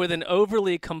 open with an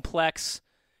overly complex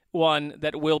one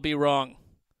that will be wrong.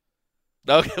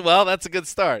 Okay, well, that's a good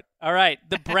start. All right.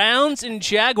 The Browns and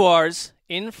Jaguars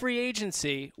in free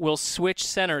agency will switch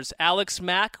centers. Alex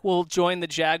Mack will join the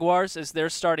Jaguars as their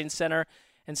starting center,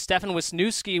 and Stefan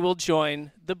Wisniewski will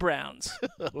join the Browns.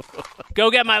 Go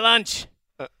get my lunch.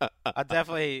 I'll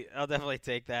definitely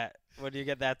take that. When you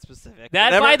get that specific.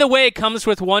 That, by the way, comes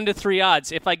with 1 to 3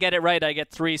 odds. If I get it right, I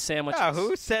get 3 sandwiches. Oh,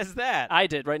 who says that? I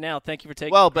did right now. Thank you for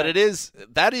taking. Well, but it is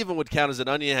that even would count as an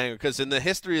onion hanger because in the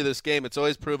history of this game, it's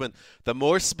always proven the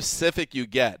more specific you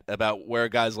get about where a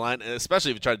guy's line, and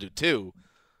especially if you try to do 2,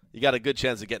 you got a good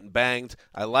chance of getting banged.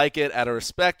 I like it. Out of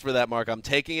respect for that, Mark, I'm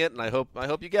taking it, and I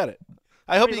hope you get it.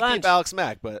 I hope you keep Alex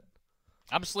Mack, but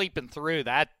I'm sleeping through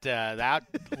that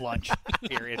lunch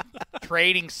period.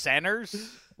 Trading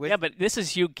centers. Yeah, but this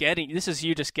is you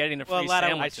just getting a free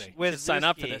sandwich. With sign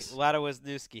up for this. A lot of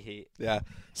Wisniewski heat. Yeah.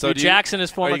 So Hugh Jackson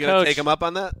is former Are you gonna coach. take him up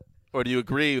on that, or do you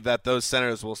agree that those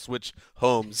centers will switch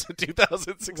homes in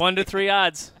 2016? 1 to 3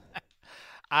 odds.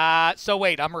 So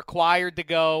wait, I'm required to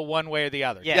go one way or the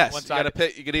other. Yes. You got to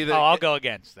pick. You could either. Oh, I'll go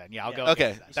against then. Yeah, I'll go.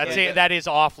 Okay. Against that. That is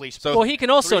awfully. So well, he can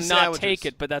also 3 not sandwiches. take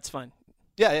it, but that's fine.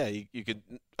 Yeah. You could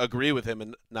agree with him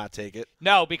and not take it.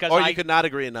 No, because you could not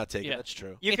agree and not take it. That's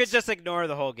true. You could just ignore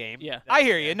the whole game. Yeah, I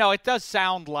hear you. No, it does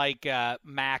sound like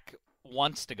Mac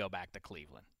wants to go back to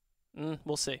Cleveland.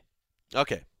 We'll see.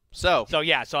 Okay. So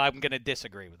I'm going to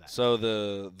disagree with that. So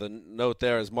the note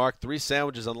there is Mark 3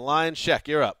 sandwiches on the line. Sheck,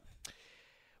 you're up.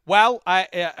 Well, I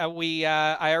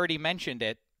already mentioned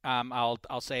it.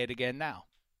 I'll say it again now.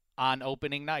 On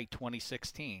opening night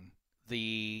 2016,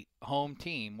 the home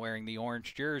team wearing the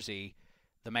orange jersey,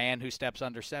 the man who steps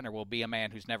under center will be a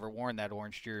man who's never worn that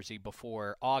orange jersey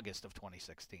before August of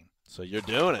 2016. So you're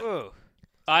doing it. Ooh.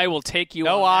 I will take you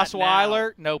No on that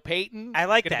Osweiler, no Peyton. I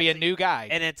like it's that. Going to be a new guy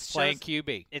and it's playing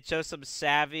QB. It shows some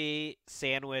savvy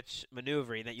sandwich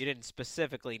maneuvering that you didn't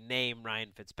specifically name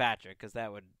Ryan Fitzpatrick because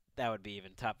that would be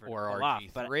even tougher or to pull off.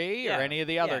 RG3 or any of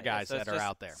the other guys so that are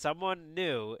out there. Someone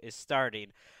new is starting.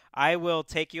 I will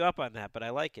take you up on that, but I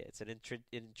like it. It's an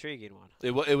intriguing one.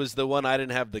 It was the one I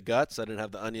didn't have the guts. I didn't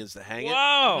have the onions to hang it.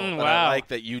 Whoa! But I like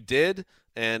that you did.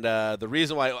 And the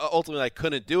reason why ultimately I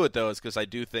couldn't do it, though, is because I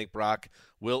do think Brock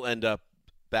will end up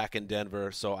back in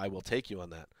Denver, so I will take you on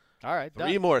that. All right.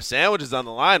 3 more sandwiches on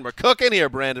the line. We're cooking here,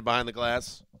 Brandon, behind the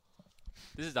glass.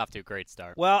 This is off to a great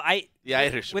start. Well,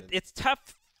 it's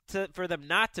tough for them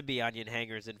not to be onion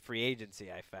hangers in free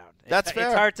agency. I found That's fair.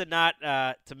 It's hard to not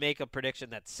to make a prediction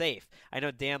that's safe. I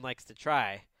know Dan likes to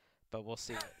try, but we'll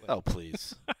see. Oh,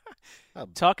 please.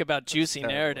 Talk about juicy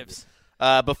narratives.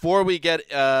 Before we get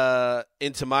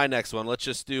into my next one, let's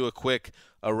just do a quick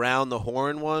around the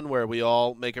horn one where we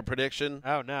all make a prediction.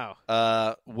 Oh no.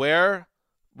 Where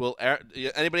will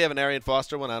anybody have an Arian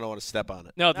Foster one? I don't want to step on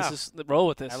it. No, this is roll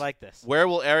with this. I like this. Where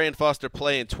will Arian Foster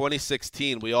play in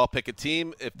 2016? We all pick a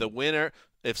team.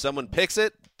 If someone picks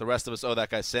it, the rest of us owe that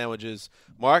guy sandwiches.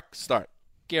 Mark, start.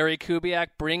 Gary Kubiak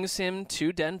brings him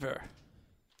to Denver.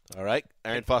 All right.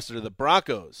 Arian Foster to the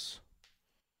Broncos.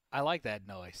 I like that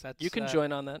noise. That's you can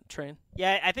join on that train.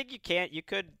 Yeah, I think you can't. You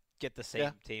could get the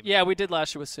same team. Yeah, we did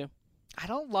last year with Sue. I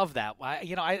don't love that.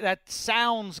 That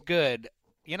sounds good.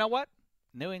 You know what?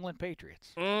 New England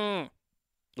Patriots.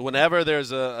 Whenever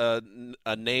there's a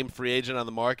named free agent on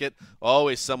the market,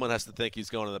 always someone has to think he's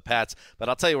going to the Pats. But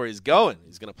I'll tell you where he's going.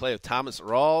 He's going to play with Thomas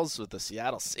Rawls with the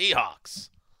Seattle Seahawks.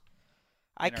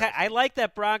 I like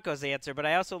that Broncos answer, but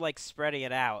I also like spreading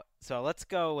it out. So let's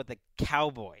go with the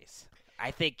Cowboys. I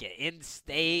think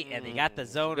in-state, and they got the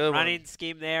zone running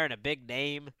scheme there and a big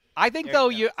name. I think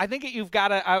you've got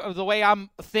to the way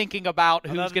I'm thinking about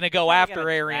who's going to go after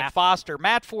Arian Foster.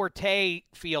 Matt Forte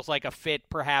feels like a fit,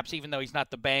 perhaps, even though he's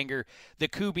not the banger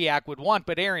that Kubiak would want.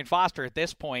 But Arian Foster at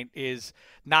this point is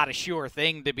not a sure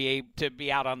thing to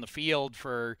be out on the field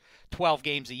for 12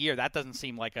 games a year. That doesn't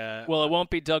seem like a well. It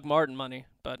won't be Doug Martin money,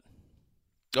 but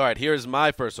all right. Here's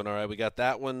my first one. All right, we got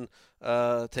that one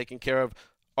taken care of.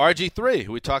 RG3,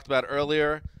 who we talked about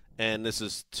earlier, and this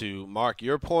is to Mark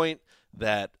your point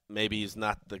that maybe he's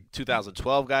not the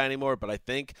 2012 guy anymore, but I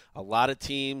think a lot of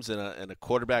teams in a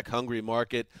quarterback-hungry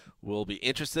market will be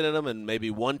interested in him, and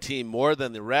maybe one team more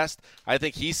than the rest. I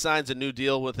think he signs a new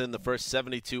deal within the first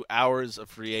 72 hours of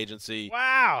free agency.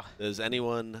 Wow. Does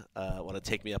anyone want to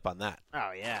take me up on that?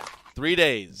 Oh, yeah. 3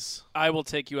 days. I will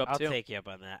take you up, too. I'll take you up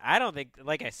on that. I don't think,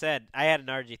 like I said, I had an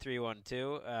RG3 one,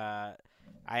 too.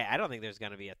 I don't think there's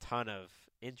going to be a ton of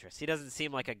interest. He doesn't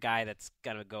seem like a guy that's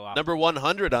going to go off. Number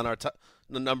 100 on our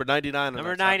number 99.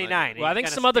 Number 99. Well, I think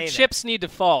some other chips need to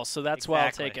fall, so that's why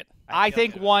I'll take it. I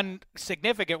think one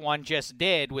significant one just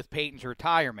did with Peyton's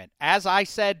retirement. As I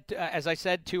said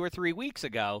 2 or 3 weeks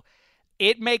ago,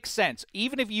 it makes sense.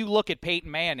 Even if you look at Peyton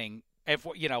Manning,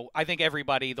 I think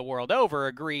everybody the world over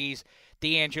agrees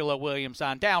D'Angelo Williams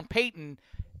on down. Peyton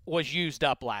was used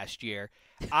up last year.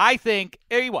 I think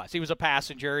he was a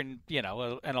passenger in,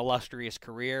 an illustrious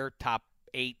career, top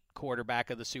 8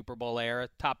 quarterback of the Super Bowl era,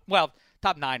 top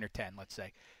 9 or 10, let's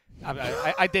say.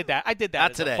 I did that. I did that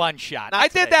Not as today. a fun shot. Not I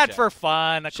today, did that Jack. for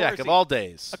fun. Check of all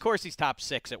days. Of course, he's top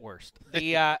 6 at worst.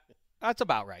 That's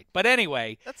about right. But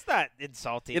anyway, that's not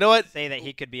insulting. You know what? To say that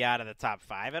he could be out of the top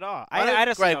 5 at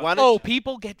all.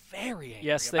 People get very angry.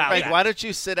 Yes, Greg, why don't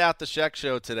you sit out the Sheck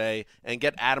show today and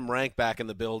get Adam Rank back in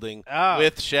the building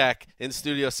with Sheck in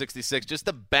Studio 66 just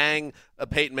to bang a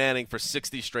Peyton Manning for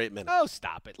 60 straight minutes? Oh,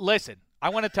 stop it. Listen, I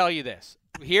want to tell you this.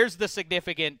 Here's the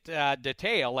significant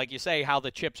detail, like you say, how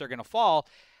the chips are going to fall.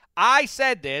 I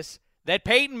said this, that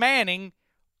Peyton Manning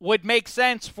would make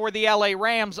sense for the LA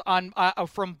Rams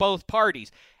from both parties.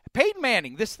 Peyton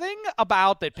Manning, this thing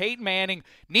about that Peyton Manning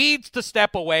needs to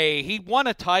step away. He won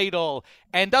a title,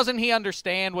 and doesn't he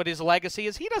understand what his legacy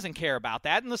is? He doesn't care about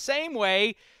that. In the same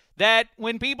way that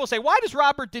when people say, why does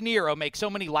Robert De Niro make so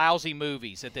many lousy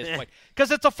movies at this point? Because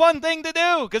it's a fun thing to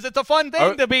do. Because it's a fun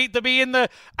thing to be in the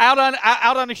out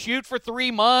on a shoot for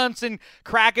 3 months and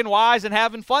cracking wise and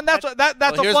having fun. That's a fun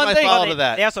thing. Here's my follow to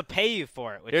that. They also pay you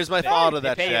for it. Here's my follow to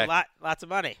that, They pay Shaq. you lots of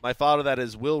money. My follow to that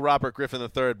is, will Robert Griffin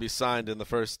III be signed in the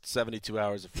first 72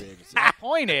 hours of free agency? My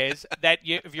point is that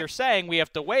if you're saying we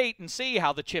have to wait and see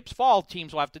how the chips fall,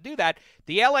 teams will have to do that.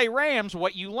 The LA Rams,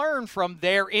 what you learn from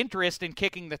their interest in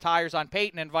kicking the tires on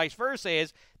Peyton and vice versa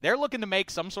is they're looking to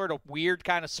make some sort of weird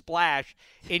kind of splash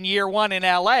in year 1 in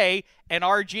LA, and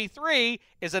RG3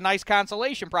 is a nice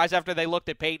consolation prize after they looked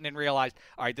at Peyton and realized,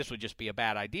 all right, this would just be a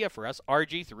bad idea for us.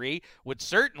 RG3 would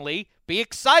certainly be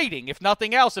exciting, if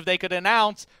nothing else, if they could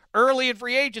announce early in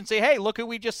free agency, hey, look who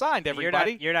we just signed,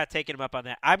 everybody. You're not taking him up on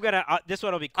that. I'm going to this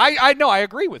one will be quick. I know, I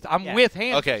agree with with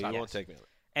Hans. Okay, you won't take me on it.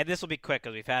 And this will be quick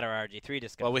because we've had our RG3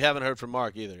 discussion. Well, we haven't heard from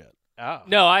Mark either yet. Oh.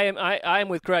 No, I am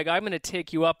with Greg. I'm going to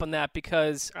take you up on that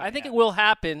because I think it will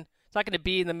happen. It's not going to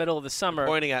be in the middle of the summer. You're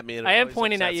pointing at me. And I am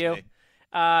pointing at upsets you. me.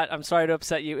 I'm sorry to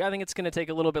upset you. I think it's going to take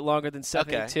a little bit longer than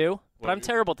 72. But I'm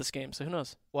terrible at this game, so who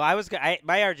knows? Well,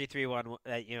 my RG3 one,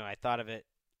 I thought of it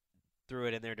threw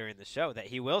it in there during the show that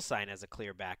he will sign as a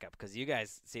clear backup because you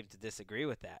guys seem to disagree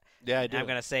with that. Yeah, I do. I'm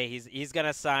going to say he's going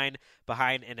to sign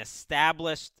behind an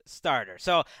established starter.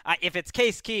 So if it's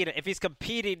Case Keenum, if he's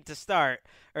competing to start,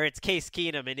 or it's Case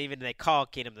Keenum, and even they call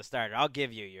Keenum the starter, I'll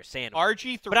give you your sandwich.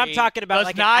 RG3 but I'm talking about does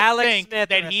like not an Alex think Smith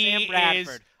that or a he Sam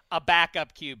Bradford. is a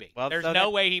backup QB. Well, There's so no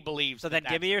then- way he believes So that then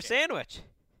give that's me the your case. sandwich.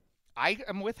 I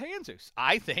am with Jesus.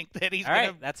 I think that he's All going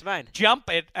right, to that's fine. jump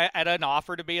at an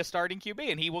offer to be a starting QB,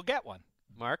 and he will get one.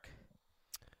 Mark?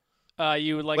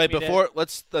 You would like Wait, me before to...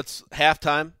 let's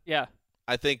halftime. Yeah.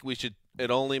 I think we should.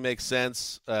 It only makes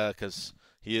sense because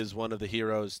he is one of the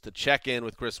heroes to check in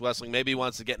with Chris Wessling. Maybe he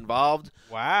wants to get involved.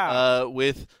 Wow.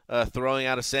 With throwing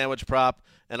out a sandwich prop,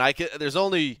 and there's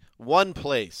only one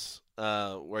place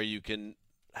where you can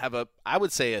have I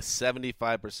would say a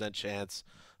 75% chance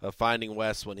of finding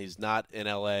Wes when he's not in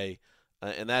L.A.,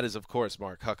 and that is, of course,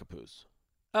 Mark Huckapoos.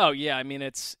 Oh, yeah. I mean,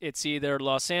 it's either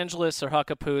Los Angeles or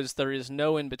Huckapoos. There is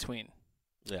no in between.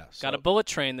 Yeah. Got a bullet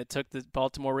train that took the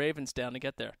Baltimore Ravens down to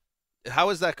get there. How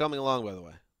is that coming along, by the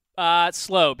way? It's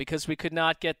slow because we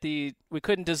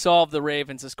couldn't dissolve the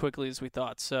Ravens as quickly as we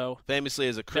thought. So famously,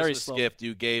 as a Christmas gift,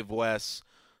 you gave Wes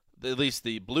at least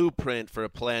the blueprint for a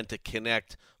plan to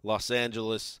connect Los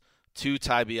Angeles to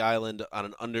Tybee Island on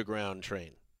an underground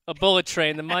train. A bullet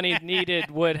train. The money needed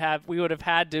we would have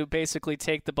had to basically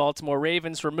take the Baltimore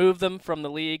Ravens, remove them from the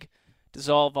league,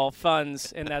 dissolve all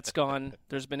funds, and that's gone.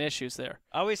 There's been issues there.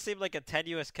 Always seemed like a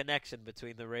tenuous connection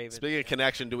between the Ravens. Speaking of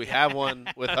connection, do we have one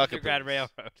with Underground Huckapoos?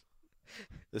 Railroad.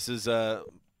 This is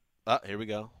here we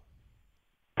go.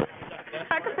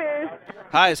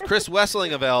 Hi, is Chris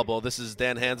Wessling available? This is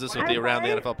Dan Hansis with the Around the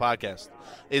NFL podcast.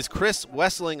 Is Chris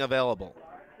Wessling available?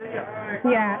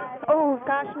 Yeah. Oh,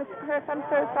 gosh, Mr. Chris, I'm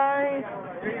so sorry.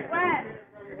 Wes.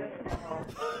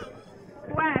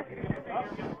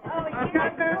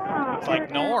 It's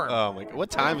like Norm. Oh my God! What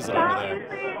time is it over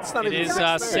there? It's not It even is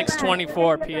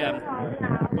 6:24 p.m.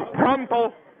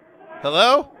 Crumple.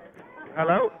 Hello?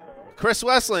 Hello? Chris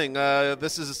Wessling.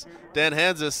 This is Dan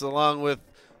Hansis along with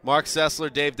Mark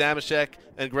Sessler, Dave Damashek,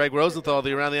 and Greg Rosenthal,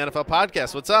 the Around the NFL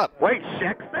podcast. What's up? Wait,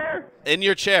 Shaq's there? In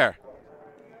your chair.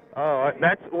 Oh,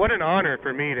 what an honor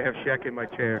for me to have Shaq in my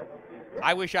chair.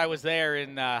 I wish I was there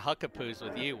in Huckapoos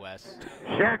with you, Wes.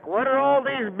 Shaq, what are all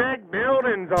these big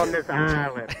buildings on this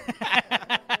island?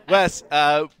 Wes,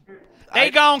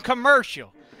 They gone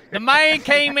commercial. The man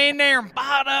came in there and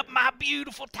bought up my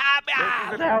beautiful Tybee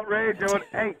It's an Island. outrage.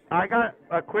 Hey, I got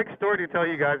a quick story to tell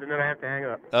you guys, and then I have to hang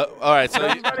up. all right. So,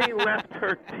 Somebody left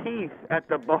her teeth at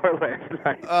the bar last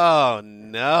night. oh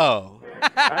no.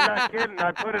 I'm not kidding.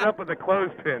 I put it up with a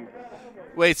clothespin.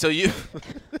 Wait, so you're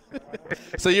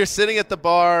sitting at the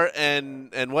bar,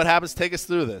 and what happens? Take us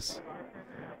through this.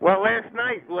 Well, last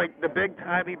night, like the big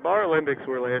Tybee Bar Olympics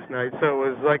were last night, so it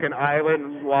was like an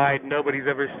island-wide. Nobody's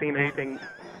ever seen anything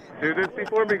do this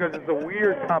before because it's a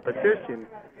weird competition.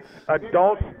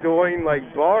 Adults doing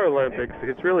like Bar Olympics.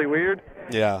 It's really weird.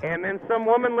 Yeah. And then some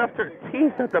woman left her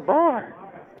teeth at the bar.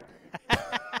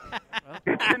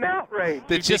 It's an outrage.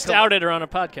 You just outed her on a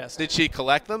podcast. Did she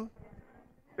collect them?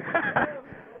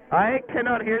 I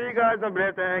cannot hear you guys. I'm going to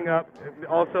have to hang up.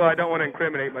 Also, I don't want to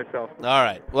incriminate myself. All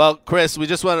right. Well, Chris, we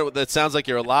just want to. That sounds like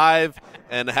you're alive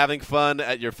and having fun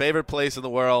at your favorite place in the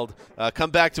world.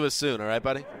 Come back to us soon. All right,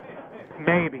 buddy?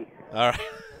 Maybe. All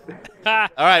right.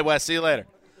 All right, Wes. See you later.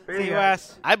 See you,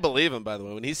 Wes. I believe him, by the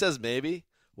way. When he says maybe,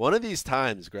 one of these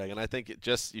times, Greg, and I think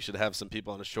you should have some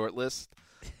people on a short list.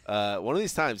 One of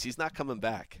these times, he's not coming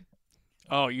back.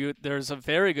 Oh, there's a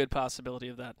very good possibility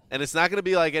of that. And it's not going to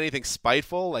be like anything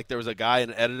spiteful. Like there was a guy,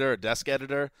 a desk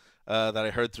editor, that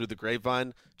I heard through the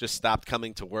grapevine, just stopped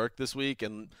coming to work this week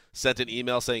and sent an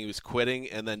email saying he was quitting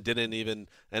and then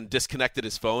and disconnected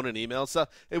his phone and email and stuff.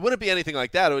 It wouldn't be anything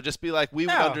like that. It would just be like we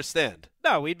would understand.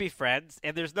 No, we'd be friends,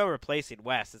 and there's no replacing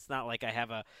Wes. It's not like I have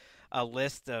a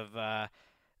list of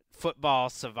football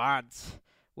savants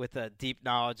with a deep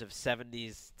knowledge of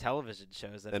 70s television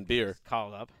shows that And beer.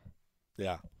 called up.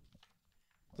 Yeah.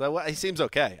 So, he seems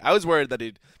okay. I was worried that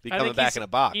he'd be coming back in a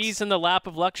box. He's in the lap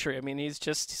of luxury. I mean, he's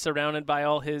just surrounded by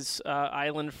all his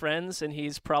island friends, and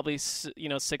he's probably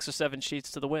 6 or 7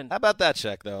 sheets to the wind. How about that,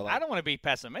 Shaq, though? I don't want to be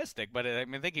pessimistic, but I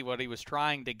think what he was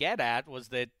trying to get at was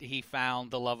that he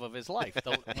found the love of his life.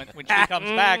 When she comes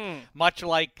back, much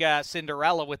like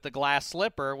Cinderella with the glass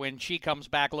slipper, when she comes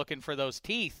back looking for those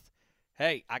teeth,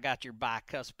 hey, I got your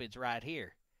bicuspids right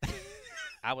here.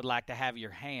 I would like to have your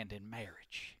hand in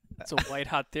marriage. That's a white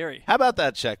hot theory. How about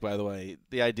that, Czech, by the way?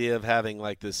 The idea of having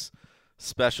like this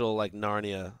special like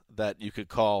Narnia that you could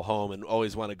call home and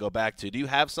always want to go back to. Do you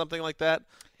have something like that?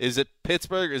 Is it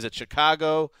Pittsburgh? Is it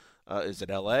Chicago? Is it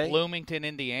L.A.? Bloomington,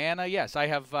 Indiana. Yes, I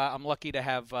have. I'm lucky to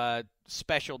have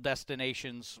special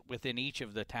destinations within each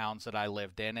of the towns that I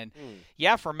lived in, and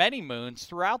yeah, for many moons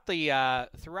throughout the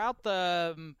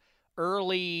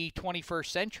early 21st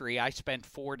century, I spent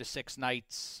 4 to 6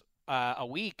 nights a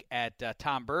week at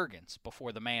Tom Bergen's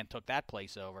before the man took that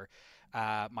place over.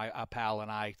 My pal and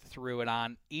I threw it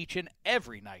on each and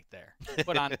every night there.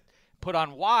 Put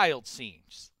on wild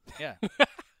scenes. Yeah.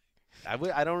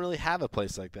 I don't really have a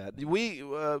place like that. We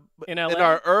in LA? In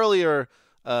our earlier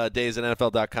days at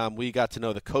NFL.com, we got to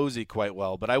know the Cozy quite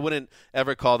well, but I wouldn't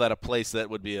ever call that a place that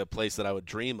would be a place that I would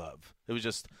dream of. It was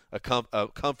just a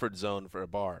comfort zone for a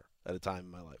bar at a time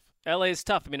in my life. LA is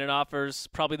tough. I mean, it offers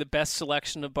probably the best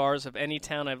selection of bars of any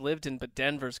town I've lived in, but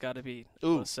Denver's got to be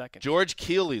a second. George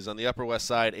Keeley's on the Upper West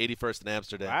Side, 81st in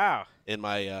Amsterdam. Wow. In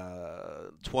my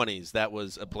 20s, that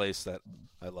was a place that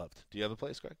I loved. Do you have a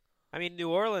place, Greg? I mean, New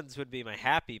Orleans would be my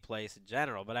happy place in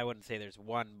general, but I wouldn't say there's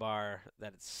one bar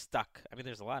that is stuck. I mean,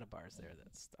 there's a lot of bars there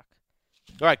that's stuck.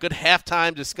 All right, good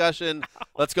halftime discussion.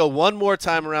 Let's go one more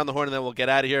time around the horn, and then we'll get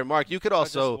out of here. Mark, you could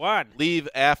also leave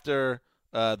after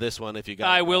this one if you got it.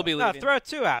 I will be leaving. No, throw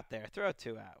 2 out there. Throw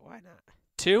 2 out. Why not?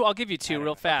 2? I'll give you 2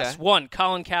 real fast. Okay. 1,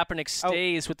 Colin Kaepernick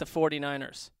stays with the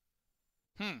 49ers.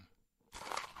 That's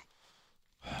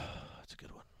a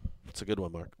good one. That's a good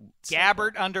one, Mark.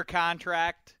 Gabbert under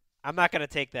contract. I'm not going to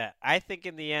take that. I think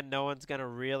in the end, no one's going to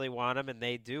really want him, and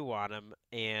they do want him,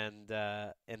 and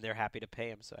they're happy to pay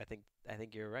him. So I think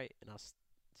you're right, and I'll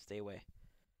stay away.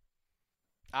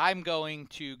 I'm going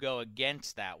to go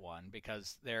against that one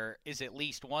because there is at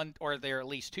least one, or there are at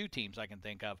least 2 teams I can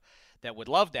think of that would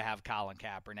love to have Colin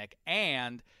Kaepernick,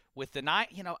 and with the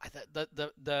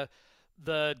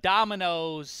the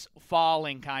dominoes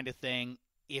falling kind of thing.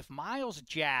 If Myles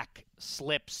Jack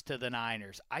slips to the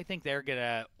Niners, I think they're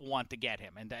gonna want to get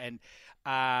him, and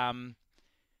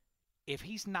if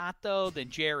he's not though, then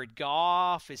Jared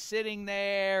Goff is sitting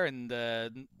there, and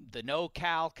the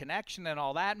no-Cal connection and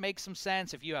all that makes some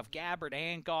sense. If you have Gabbert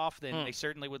and Goff, then they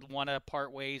certainly would want to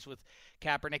part ways with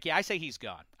Kaepernick. Yeah, I say he's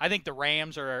gone. I think the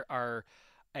Rams are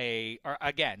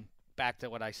again back to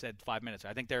what I said 5 minutes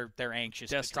ago. I think they're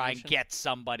anxious to try and get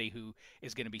somebody who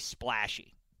is going to be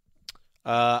splashy.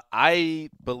 I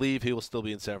believe he will still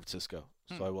be in San Francisco,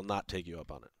 so I will not take you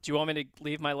up on it. Do you want me to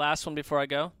leave my last one before I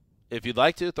go? If you'd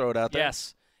like to, throw it out there.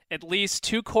 Yes. At least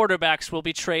 2 quarterbacks will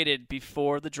be traded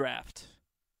before the draft.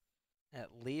 At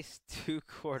least 2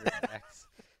 quarterbacks.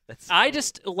 I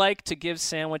just like to give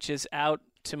sandwiches out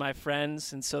to my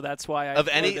friends, and so that's why I of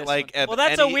any like. Well,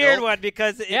 that's a weird one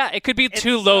because it could be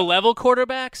 2 low-level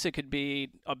quarterbacks. It could be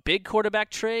a big quarterback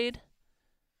trade.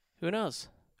 Who knows?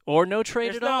 Or no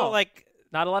trade at all.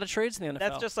 Not a lot of trades in the NFL.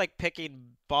 That's just like picking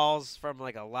balls from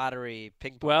like a lottery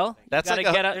ping pong. Well, that's like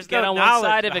get on one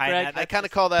side of it, Greg. I kind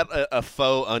of call that a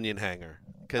faux onion hanger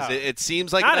because it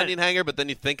seems like an onion hanger, but then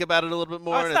you think about it a little bit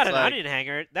more. It's not an onion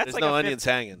hanger. That's there's like no onions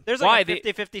hanging. There's like a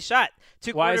 50-50 shot.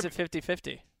 Why is it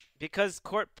 50-50? Because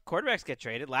quarterbacks get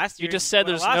traded. Last year, you just said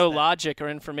there's no logic or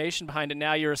information behind it.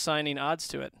 Now you're assigning odds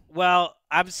to it. Well,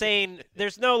 I'm saying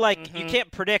there's no you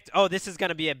can't predict, this is going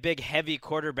to be a big, heavy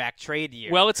quarterback trade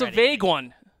year. Well, it's a vague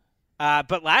one.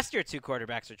 But last year, 2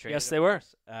 quarterbacks were traded. Yes, they were.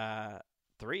 3, I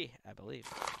believe.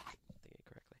 Thinking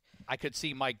correctly. I could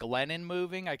see Mike Glennon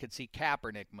moving. I could see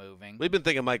Kaepernick moving. We've been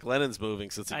thinking Mike Glennon's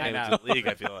moving since he came into the league,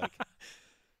 I feel like.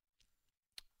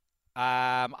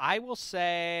 I will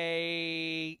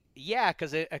say, yeah,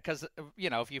 because if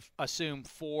you assume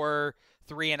 4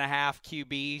 3.5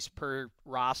 QBs per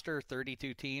roster,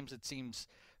 32 teams, it seems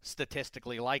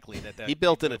statistically likely that he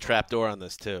built in a trapdoor on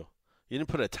this too. You didn't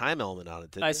put a time element on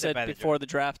it, did you? I said before the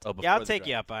draft. Oh, before I'll the take draft.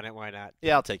 you up on it. Why not?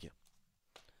 Yeah, I'll take you.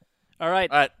 All right.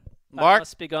 Mark,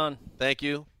 must be gone. Thank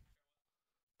you.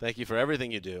 Thank you for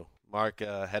everything you do. Mark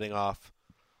heading off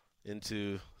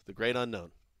into the great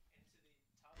unknown.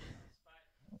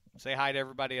 Say hi to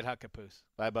everybody at Huckapoos.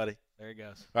 Bye, buddy. There he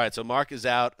goes. All right, so Mark is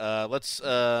out. Let's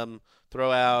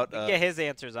throw out. We can get his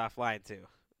answers offline, too,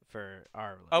 for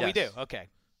our. Oh, we do? Okay.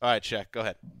 All right, check. Go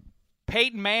ahead.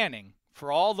 Peyton Manning,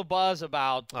 for all the buzz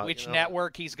about which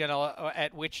network he is going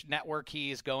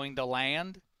to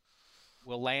land,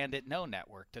 will land at no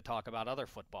network to talk about other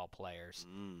football players.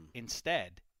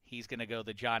 Instead, he's going to go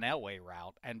the John Elway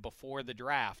route, and before the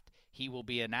draft, he will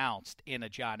be announced in a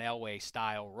John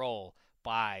Elway-style role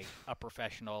by a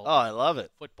professional I love it.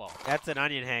 football. That's an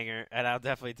onion hanger, and I'll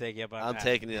definitely take you up on that. I'm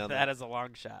taking you on that. That is a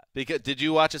long shot. Because did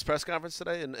you watch his press conference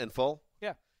today in full?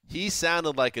 Yeah. He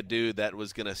sounded like a dude that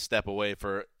was going to step away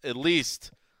for at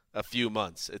least a few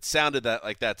months. It sounded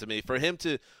like that to me. For him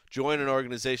to join an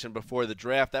organization before the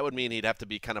draft, that would mean he'd have to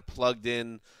be kind of plugged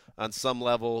in on some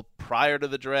level prior to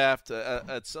the draft,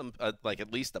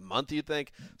 at least a month, you'd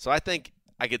think. So I think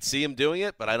I could see him doing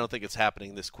it, but I don't think it's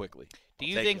happening this quickly. Do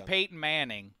you think Peyton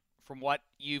Manning, from what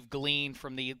you've gleaned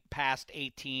from the past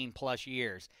 18-plus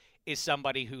years, is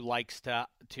somebody who likes to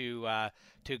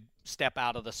step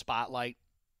out of the spotlight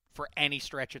for any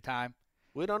stretch of time?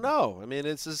 We don't know. I mean,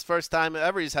 it's his first time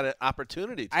ever he's had an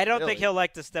opportunity to. I don't think he'll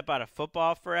like to step out of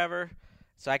football forever,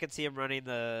 so I could see him running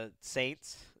the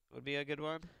Saints would be a good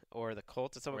one, or the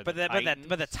Colts or something. But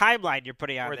the timeline you're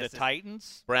putting on or this the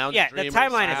Titans? Browns. Yeah, the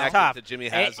timeline is tough. To Jimmy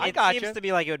Haslam. It seems to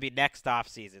me like it would be next off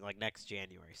season, like next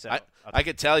January. So I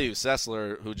could tell you,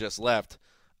 Sessler, who just left,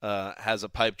 has a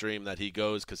pipe dream that he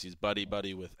goes because he's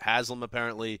buddy with Haslam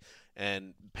apparently,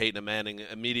 and Peyton Manning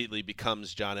immediately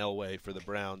becomes John Elway for the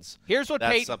Browns. Here's what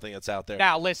that's something that's out there.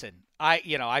 Now listen,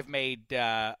 I've made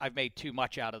too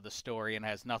much out of the story and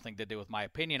has nothing to do with my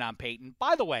opinion on Peyton.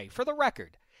 By the way, for the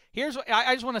record, here's what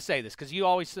I just want to say this because you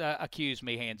always accuse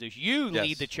me, Hanzus. You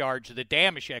lead the charge that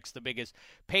Damashek's the biggest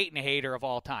Peyton hater of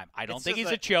all time. I don't think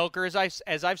he's a choker, as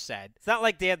I've said. It's not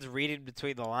like Dan's reading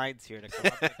between the lines here to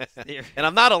come up with this theory. And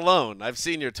I'm not alone. I've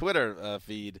seen your Twitter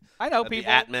feed. I know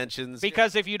people the @mentions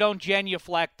because if you don't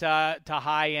genuflect to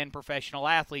high-end professional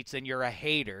athletes, then you're a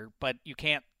hater. But you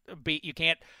can't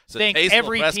think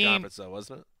every press team. Conference, though,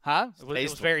 wasn't it? Huh? It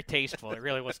was very tasteful. It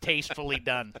really was tastefully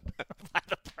done.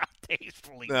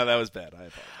 Tastefully. No, that was bad.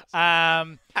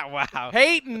 I apologize. Wow.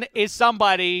 Peyton is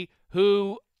somebody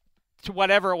who, to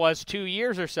whatever it was, 2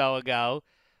 years or so ago,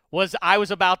 I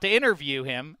was about to interview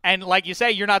him. And like you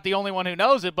say, you're not the only one who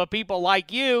knows it, but people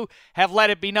like you have let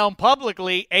it be known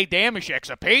publicly, hey, Damashek's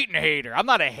a Peyton hater. I'm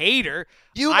not a hater.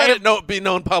 You let it be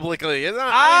known publicly.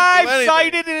 I've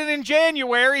cited it in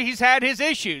January. He's had his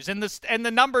issues, and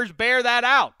the numbers bear that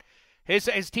out.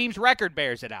 His team's record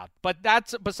bears it out. But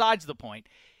that's besides the point.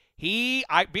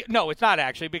 No, it's not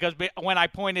actually, because when I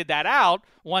pointed that out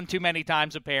one too many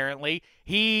times, apparently,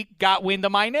 he got wind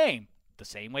of my name. The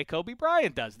same way Kobe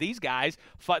Bryant does. These guys,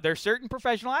 there's certain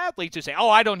professional athletes who say, oh,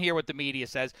 I don't hear what the media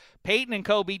says. Peyton and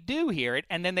Kobe do hear it,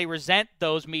 and then they resent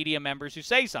those media members who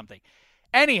say something.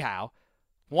 Anyhow,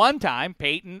 one time,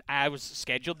 I was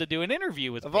scheduled to do an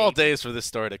interview with Peyton. Of all days for this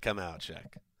story to come out,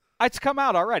 Shaq. It's come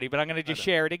out already, but I'm going to just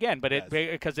share it again,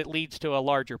 because it leads to a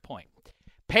larger point.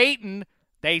 Peyton...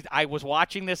 I was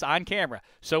watching this on camera.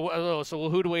 So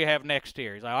who do we have next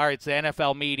here? He's like, all right, it's the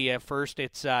NFL media. First,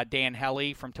 it's Dan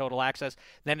Hellie from Total Access.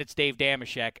 Then it's Dave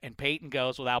Damashek. And Peyton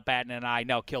goes without batting an eye.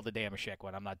 No, kill the Damashek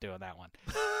one. I'm not doing that one.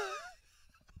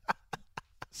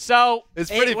 So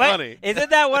it's pretty funny. Isn't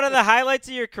that one of the highlights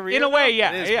of your career? In a way,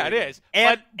 yeah, it is.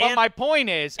 But my point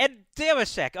is, and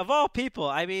Damashek, of all people,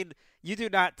 I mean, you do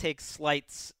not take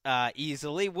slights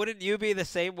easily. Wouldn't you be the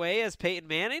same way as Peyton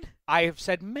Manning? I have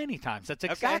said many times that's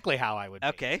exactly how I would be.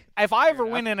 Okay. If I ever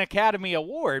win an Academy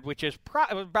Award, which is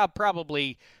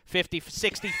probably 50,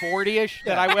 60, 40-ish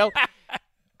that I will,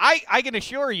 I can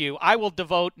assure you I will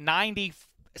devote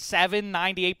 97,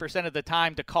 98% of the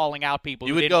time to calling out people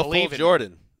who didn't believe in me. You would go full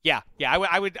Jordan. Yeah,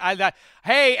 I would.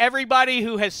 Hey, everybody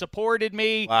who has supported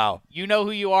me, wow, you know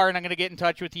who you are, and I'm going to get in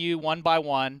touch with you one by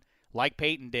one, like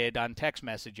Peyton did on text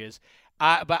messages.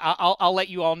 But I'll let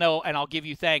you all know, and I'll give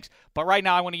you thanks. But right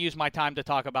now I want to use my time to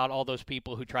talk about all those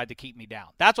people who tried to keep me down.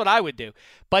 That's what I would do.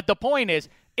 But the point is,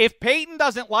 if Peyton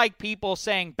doesn't like people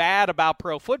saying bad about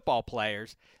pro football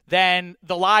players, then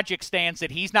the logic stands that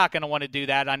he's not going to want to do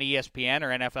that on ESPN or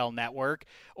NFL Network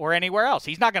or anywhere else.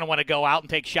 He's not going to want to go out and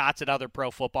take shots at other pro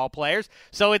football players,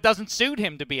 so it doesn't suit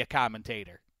him to be a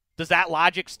commentator. Does that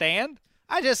logic stand?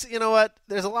 You know what?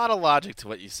 There's a lot of logic to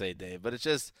what you say, Dave, but it's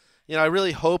just, I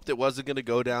really hoped it wasn't going to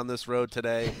go down this road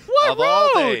today. What of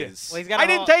road? All days. Well, I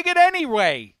didn't take it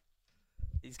anyway.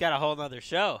 He's got a whole other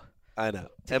show. I know.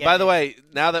 And by the way,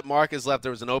 now that Mark has left,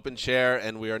 there was an open chair,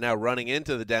 and we are now running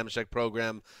into the Damashek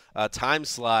program time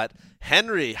slot.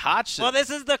 Henry Hodgson. Well, this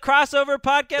is the crossover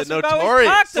podcast the we've always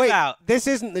talked about. This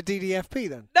isn't the DDFP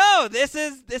then? No, this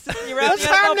is your What's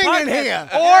happening in here?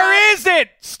 Or is it?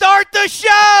 Start the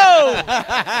show!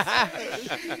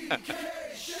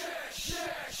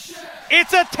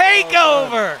 It's a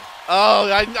takeover!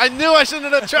 Oh, I knew I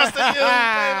shouldn't have trusted you.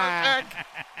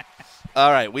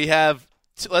 All right, we have...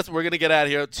 we're going to get out of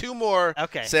here. 2 more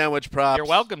sandwich props. You're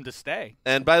welcome to stay.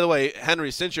 And by the way, Henry,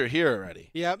 since you're here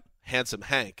already, yep. Handsome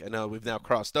Hank, I know we've now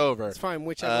crossed over. It's fine,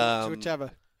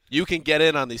 whichever. You can get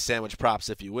in on these sandwich props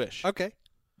if you wish. Okay.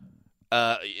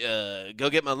 Go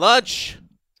get my lunch.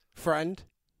 Friend.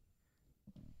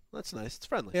 That's nice. It's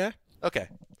friendly. Yeah. Okay.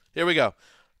 Here we go.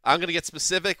 I'm going to get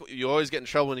specific. You always get in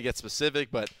trouble when you get specific,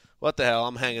 but what the hell?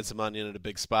 I'm hanging some onion at a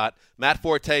big spot. Matt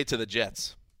Forte to the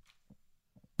Jets.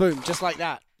 Boom, just like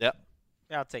that. Yep.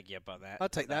 Yeah, I'll take you up on that. I'll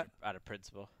take that. Out of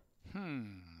principle.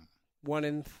 One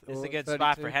in. It's a good 32.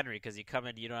 spot for Henry because you come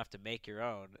in, you don't have to make your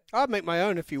own. I'll make my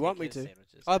own if you want me to.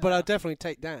 But I'll definitely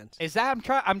take Dan's. Is that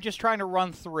I'm just trying to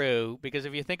run through because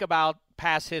if you think about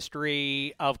past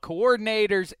history of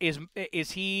coordinators,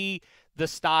 is he the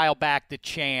style back that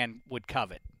Chan would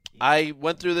covet? I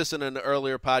went through this in an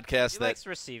earlier podcast. He that likes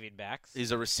receiving backs.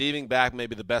 He's a receiving back,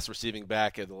 maybe the best receiving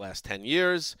back of the last 10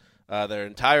 years. Their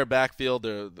entire backfield,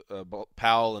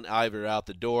 Powell and Ivey are out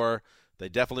the door. They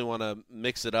definitely want to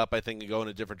mix it up, I think, and go in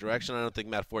a different direction. I don't think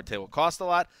Matt Forte will cost a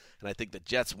lot, and I think the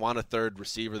Jets want a third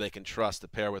receiver they can trust to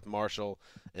pair with Marshall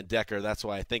and Decker. That's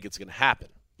why I think it's going to happen.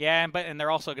 Yeah, and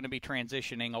they're also going to be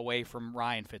transitioning away from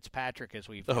Ryan Fitzpatrick, as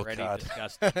we've already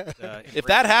discussed. If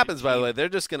that happens, by the way,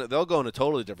 they'll go in a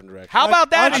totally different direction. How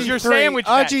about that as your sandwich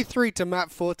bet? RG3 to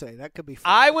Matt Forte. That could be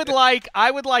fun. I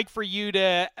would like for you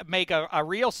to make a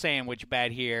real sandwich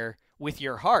bet here with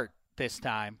your heart this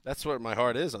time. That's where my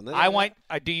heart is on this. I want.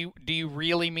 Do you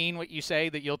really mean what you say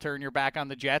that you'll turn your back on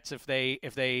the Jets if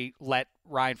they let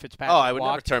Ryan Fitzpatrick? Oh, I would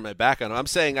walk? never turn my back on him. I'm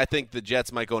saying I think the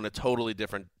Jets might go in a totally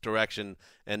different direction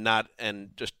and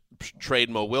just trade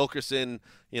Mo Wilkerson.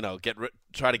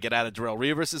 Try to get out of Darrelle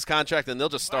Revis' contract, and they'll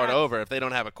just start over if they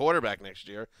don't have a quarterback next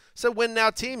year. So win now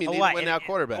team, you need a win now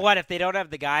quarterback. What if they don't have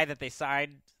the guy that they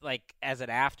signed as an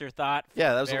afterthought?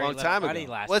 Yeah, that was a long time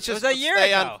ago.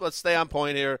 Let's stay on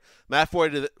point here. Matt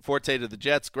Forte to the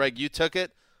Jets. Greg, you took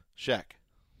it. Shaq.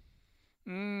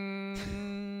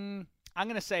 I'm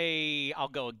going to say I'll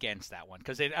go against that one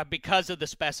because of the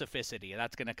specificity.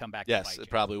 That's going to come back. Yes, to bite it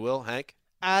probably will. Hank?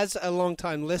 As a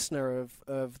long-time listener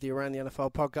of the Around the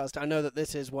NFL podcast, I know that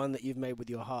this is one that you've made with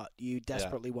your heart. You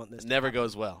desperately want this. Never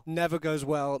goes well. Never goes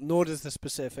well, nor does the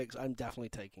specifics. I'm definitely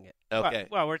taking it. Okay.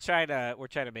 Well, we're trying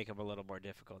to make them a little more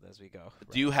difficult as we go.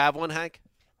 Do you have one, Hank?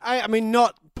 I mean,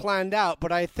 not planned out,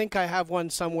 but I think I have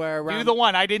one somewhere around. Do the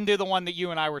one. I didn't do the one that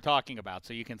you and I were talking about,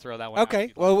 so you can throw that one out.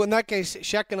 Okay. Well, in that case,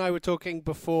 Shaq and I were talking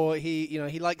before.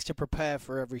 He likes to prepare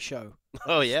for every show.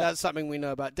 Oh, yeah. That's something we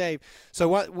know about Dave.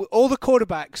 So all the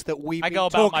quarterbacks that we've been I go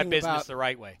talking about my business the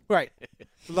right way. Right.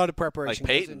 A lot of preparation.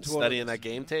 Like Peyton studying that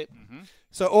game tape? Mm-hmm.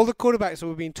 So all the quarterbacks that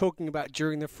we've been talking about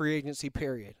during the free agency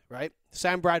period, right?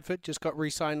 Sam Bradford just got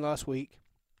re-signed last week.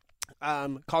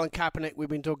 Colin Kaepernick, we've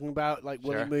been talking about,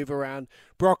 will he move around?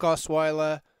 Brock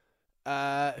Osweiler.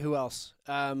 Who else?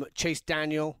 Chase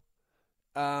Daniel.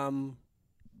 Who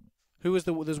was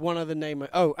there's one other name.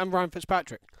 Oh, and Ryan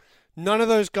Fitzpatrick. None of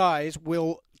those guys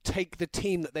will take the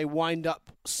team that they wind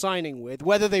up signing with,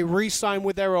 whether they re-sign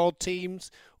with their old teams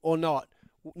or not.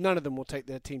 None of them will take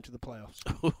their team to the playoffs.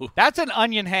 That's an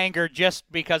onion hanger just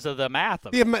because of the math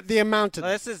of it. The amount of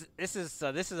this is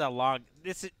a long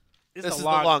This is a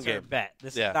long term game bet.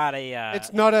 This is not a.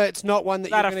 It's not one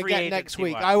that you're going to get next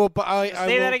week. One. I will.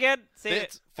 Say that again. Say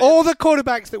it. All the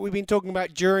quarterbacks that we've been talking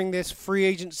about during this free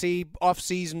agency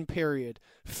off-season period: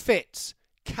 Fitz,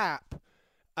 Cap,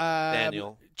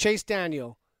 Daniel, Chase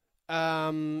Daniel,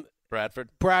 Bradford,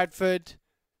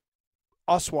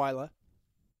 Osweiler.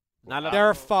 There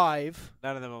are 5.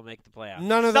 None of them will make the playoffs.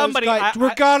 None of those guys,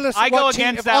 regardless of what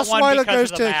team. If Osweiler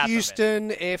goes to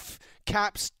Houston, if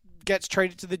Caps gets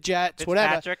traded to the Jets,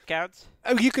 whatever. Fitzpatrick counts.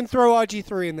 Oh, you can throw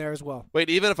RG3 in there as well. Wait,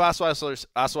 even if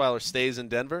Osweiler stays in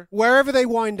Denver? Wherever they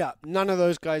wind up, none of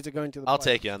those guys are going to the I'll playoffs.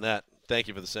 take you on that. Thank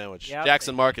you for the sandwich. Yeah,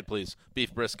 Jackson Market, please.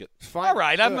 Beef brisket. Fine. All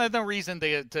right. I've no reason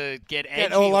to get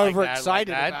edgy all like over that,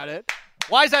 excited like that. about it.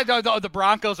 Why is that? The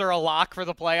Broncos are a lock for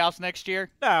the playoffs next year?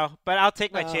 No, but I'll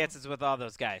take my chances with all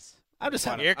those guys. I'm just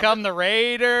Here come the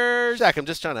Raiders. Jack, I'm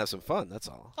just trying to have some fun. That's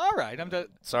all. All right.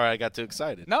 Sorry I got too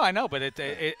excited. No, I know, but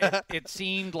it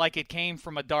seemed like it came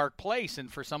from a dark place,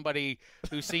 and for somebody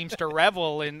who seems to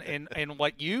revel in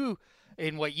what you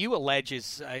allege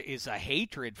is a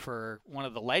hatred for one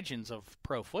of the legends of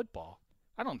pro football.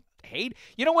 I don't hate.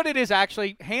 You know what it is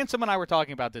actually? Handsome and I were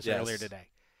talking about this earlier today.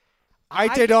 I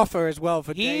did offer as well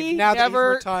for Dave, now that he's never-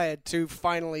 retired, to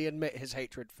finally admit his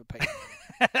hatred for Peyton.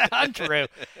 Untrue.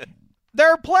 There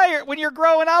are players when you're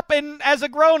growing up, and as a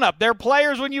grown-up, there are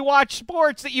players when you watch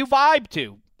sports that you vibe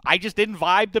to. I just didn't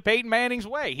vibe to Peyton Manning's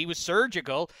way. He was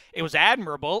surgical. It was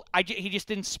admirable. He just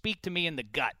didn't speak to me in the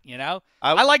gut, you know?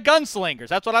 I like gunslingers.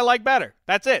 That's what I like better.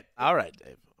 That's it. All right,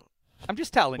 Dave. I'm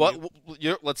just telling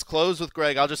you. Let's close with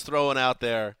Greg. I'll just throw one out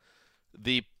there.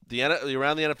 The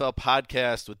Around the NFL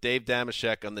podcast with Dave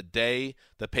Damashek on the day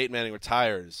that Peyton Manning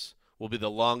retires will be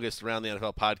the longest Around the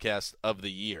NFL podcast of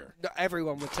the year. No,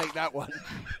 everyone would take that one.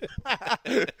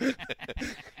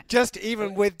 Just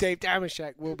even with Dave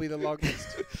Damashek will be the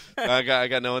longest. I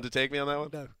got no one to take me on that one?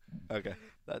 No. Okay.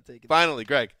 Not taking Finally,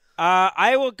 Greg.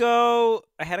 I will go.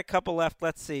 I had a couple left.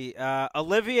 Let's see.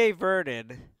 Olivier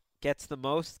Vernon gets the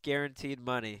most guaranteed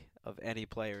money of any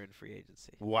player in free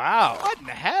agency. Wow. What in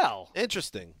the hell?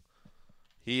 Interesting.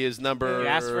 He is number... You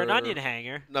asked for an onion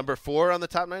hanger. Number 4 on the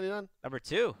top 99? Number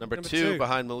 2. Number two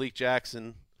behind Malik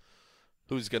Jackson,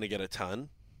 who's going to get a ton.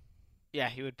 Yeah,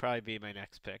 he would probably be my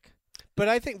next pick. But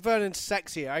I think Vernon's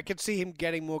sexier. I could see him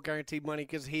getting more guaranteed money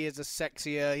because he's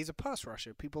a pass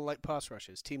rusher. People like pass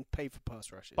rushers. Teams pay for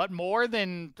pass rushers. But more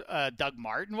than Doug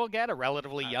Martin will get, a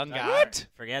relatively young guy. What?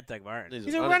 Forget Doug Martin.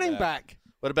 He's a running back.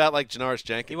 What about like Janoris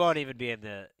Jenkins? He won't even be in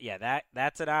the. Yeah,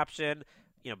 that's an option.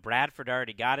 You know, Bradford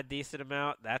already got a decent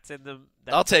amount. That's in the.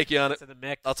 I'll take you on it. In the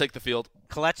mix. I'll take the field.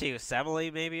 Kelechi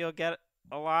Osemele maybe you'll get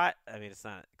a lot. I mean, it's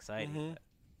not exciting. Mm-hmm.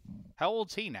 How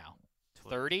old's he now?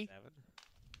 30?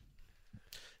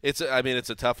 It's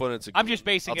a tough one. I'm just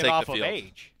basing it off of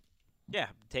age. Yeah,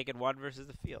 I'm taking one versus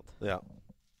the field. Yeah.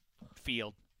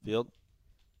 Field.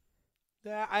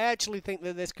 Yeah, I actually think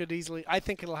that this could easily. I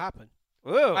think it'll happen.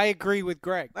 Whoa. I agree with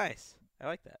Greg. Nice. I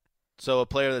like that. So a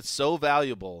player that's so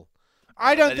valuable.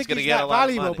 I don't that think he's he's get that a lot of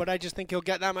valuable, money. but I just think he'll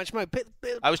get that much money.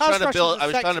 I was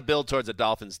trying to build towards a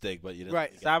Dolphins dig, but you didn't.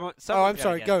 Right. I'm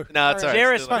sorry. Go. No, it's all right.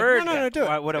 Jairus Byrd No, do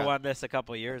it. would have won this a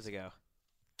couple years ago.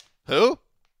 Who?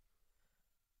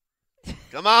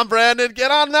 Come on, Brandon. Get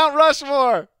on Mount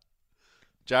Rushmore.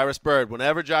 Jairus Byrd.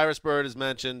 Whenever Jairus Byrd is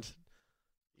mentioned,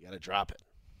 you got to drop it.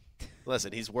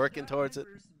 Listen, he's working towards it.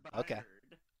 Okay.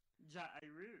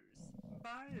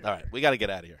 All right, we got to get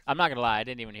out of here. I'm not gonna lie, I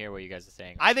didn't even hear what you guys are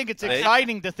saying. I think it's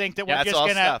exciting to think that we're just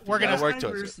gonna work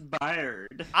towards it.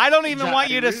 I don't even want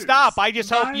you to stop. I just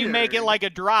hope you make it like a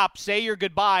drop, say your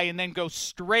goodbye, and then go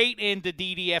straight into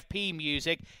DDFP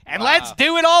music, and let's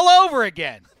do it all over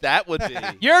again. That would be.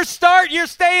 You're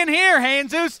staying here,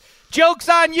 Jesus. Joke's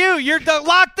on you.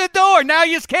 Lock the door. Now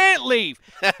you can't leave.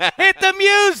 Hit the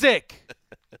music.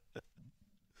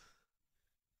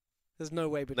 There's no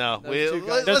way. No,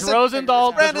 does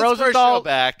Rosendahl show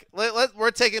back?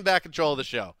 We're taking back control of the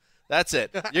show. That's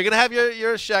it. You're gonna have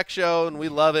your Shaq show, and we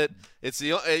love it. It's the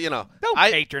Don't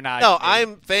patronize. No, me.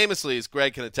 I'm famously, as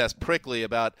Greg can attest, prickly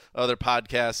about other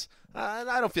podcasts.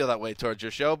 I don't feel that way towards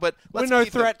your show, but we're no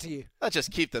threat to you. Let's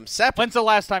just keep them separate. When's the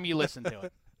last time you listened to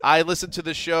it? I listened to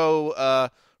the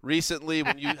show recently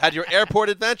when you had your airport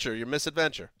adventure, your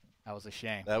misadventure. That was a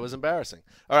shame. That was embarrassing.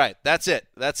 All right, that's it.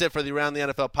 That's it for the Around the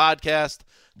NFL podcast.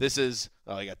 This is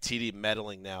I got TD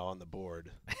meddling now on the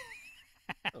board.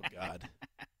 Oh, God.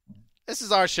 This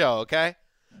is our show, okay?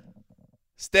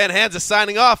 Stan Hansa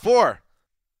signing off for,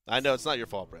 I know it's not your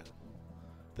fault, Brandon,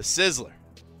 the Sizzler,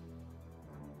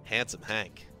 Handsome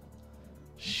Hank,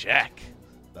 Shaq,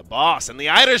 the Boss, and the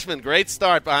Irishman. Great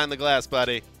start behind the glass,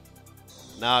 buddy.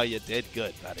 No, you did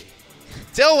good, buddy.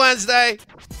 Till Wednesday.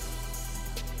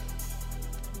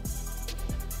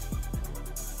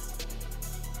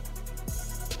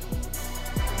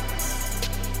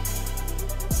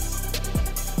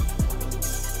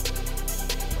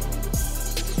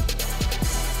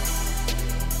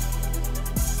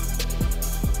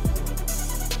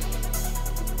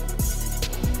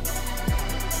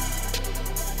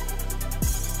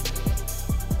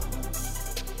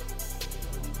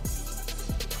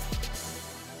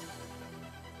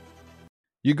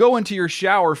 You go into your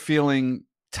shower feeling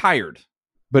tired,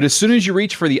 but as soon as you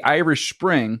reach for the Irish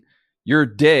Spring, your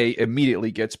day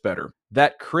immediately gets better.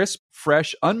 That crisp,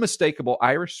 fresh, unmistakable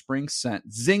Irish Spring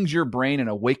scent zings your brain and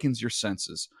awakens your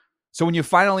senses. So when you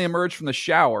finally emerge from the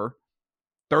shower,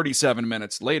 37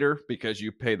 minutes later, because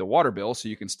you pay the water bill so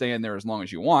you can stay in there as long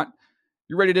as you want,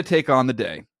 you're ready to take on the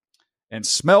day and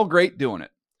smell great doing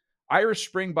it. Irish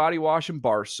Spring Body Wash and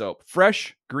Bar Soap.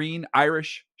 Fresh, green,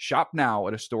 Irish. Shop now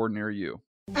at a store near you.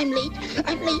 I'm late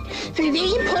for a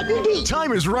very important date.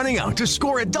 Time is running out to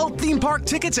score adult theme park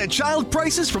tickets at child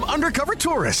prices from Undercover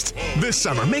Tourist. This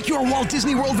summer, make your Walt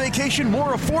Disney World vacation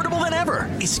more affordable than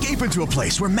ever. Escape into a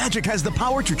place where magic has the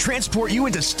power to transport you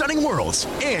into stunning worlds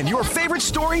and your favorite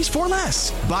stories for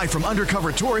less. Buy from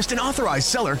Undercover Tourist, an authorized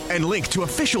seller, and link to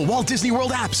official Walt Disney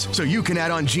World apps so you can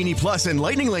add on Genie Plus and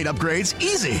Lightning Lane upgrades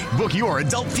easy. Book your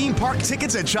adult theme park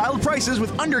tickets at child prices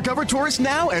with Undercover Tourist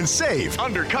now and save.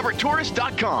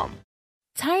 UndercoverTourist.com.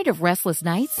 Tired of restless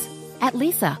nights? At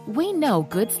Leesa, we know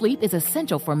good sleep is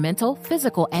essential for mental,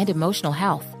 physical, and emotional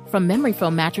health. From memory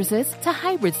foam mattresses to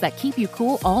hybrids that keep you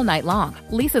cool all night long,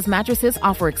 Lisa's mattresses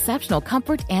offer exceptional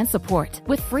comfort and support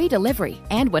with free delivery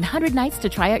and 100 nights to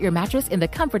try out your mattress in the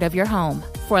comfort of your home.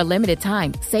 For a limited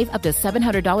time, save up to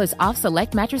 $700 off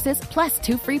select mattresses plus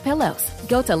 2 free pillows.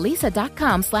 Go to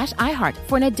lisa.com/iHeart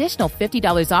for an additional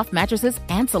 $50 off mattresses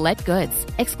and select goods.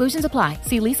 Exclusions apply.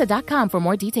 See lisa.com for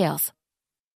more details.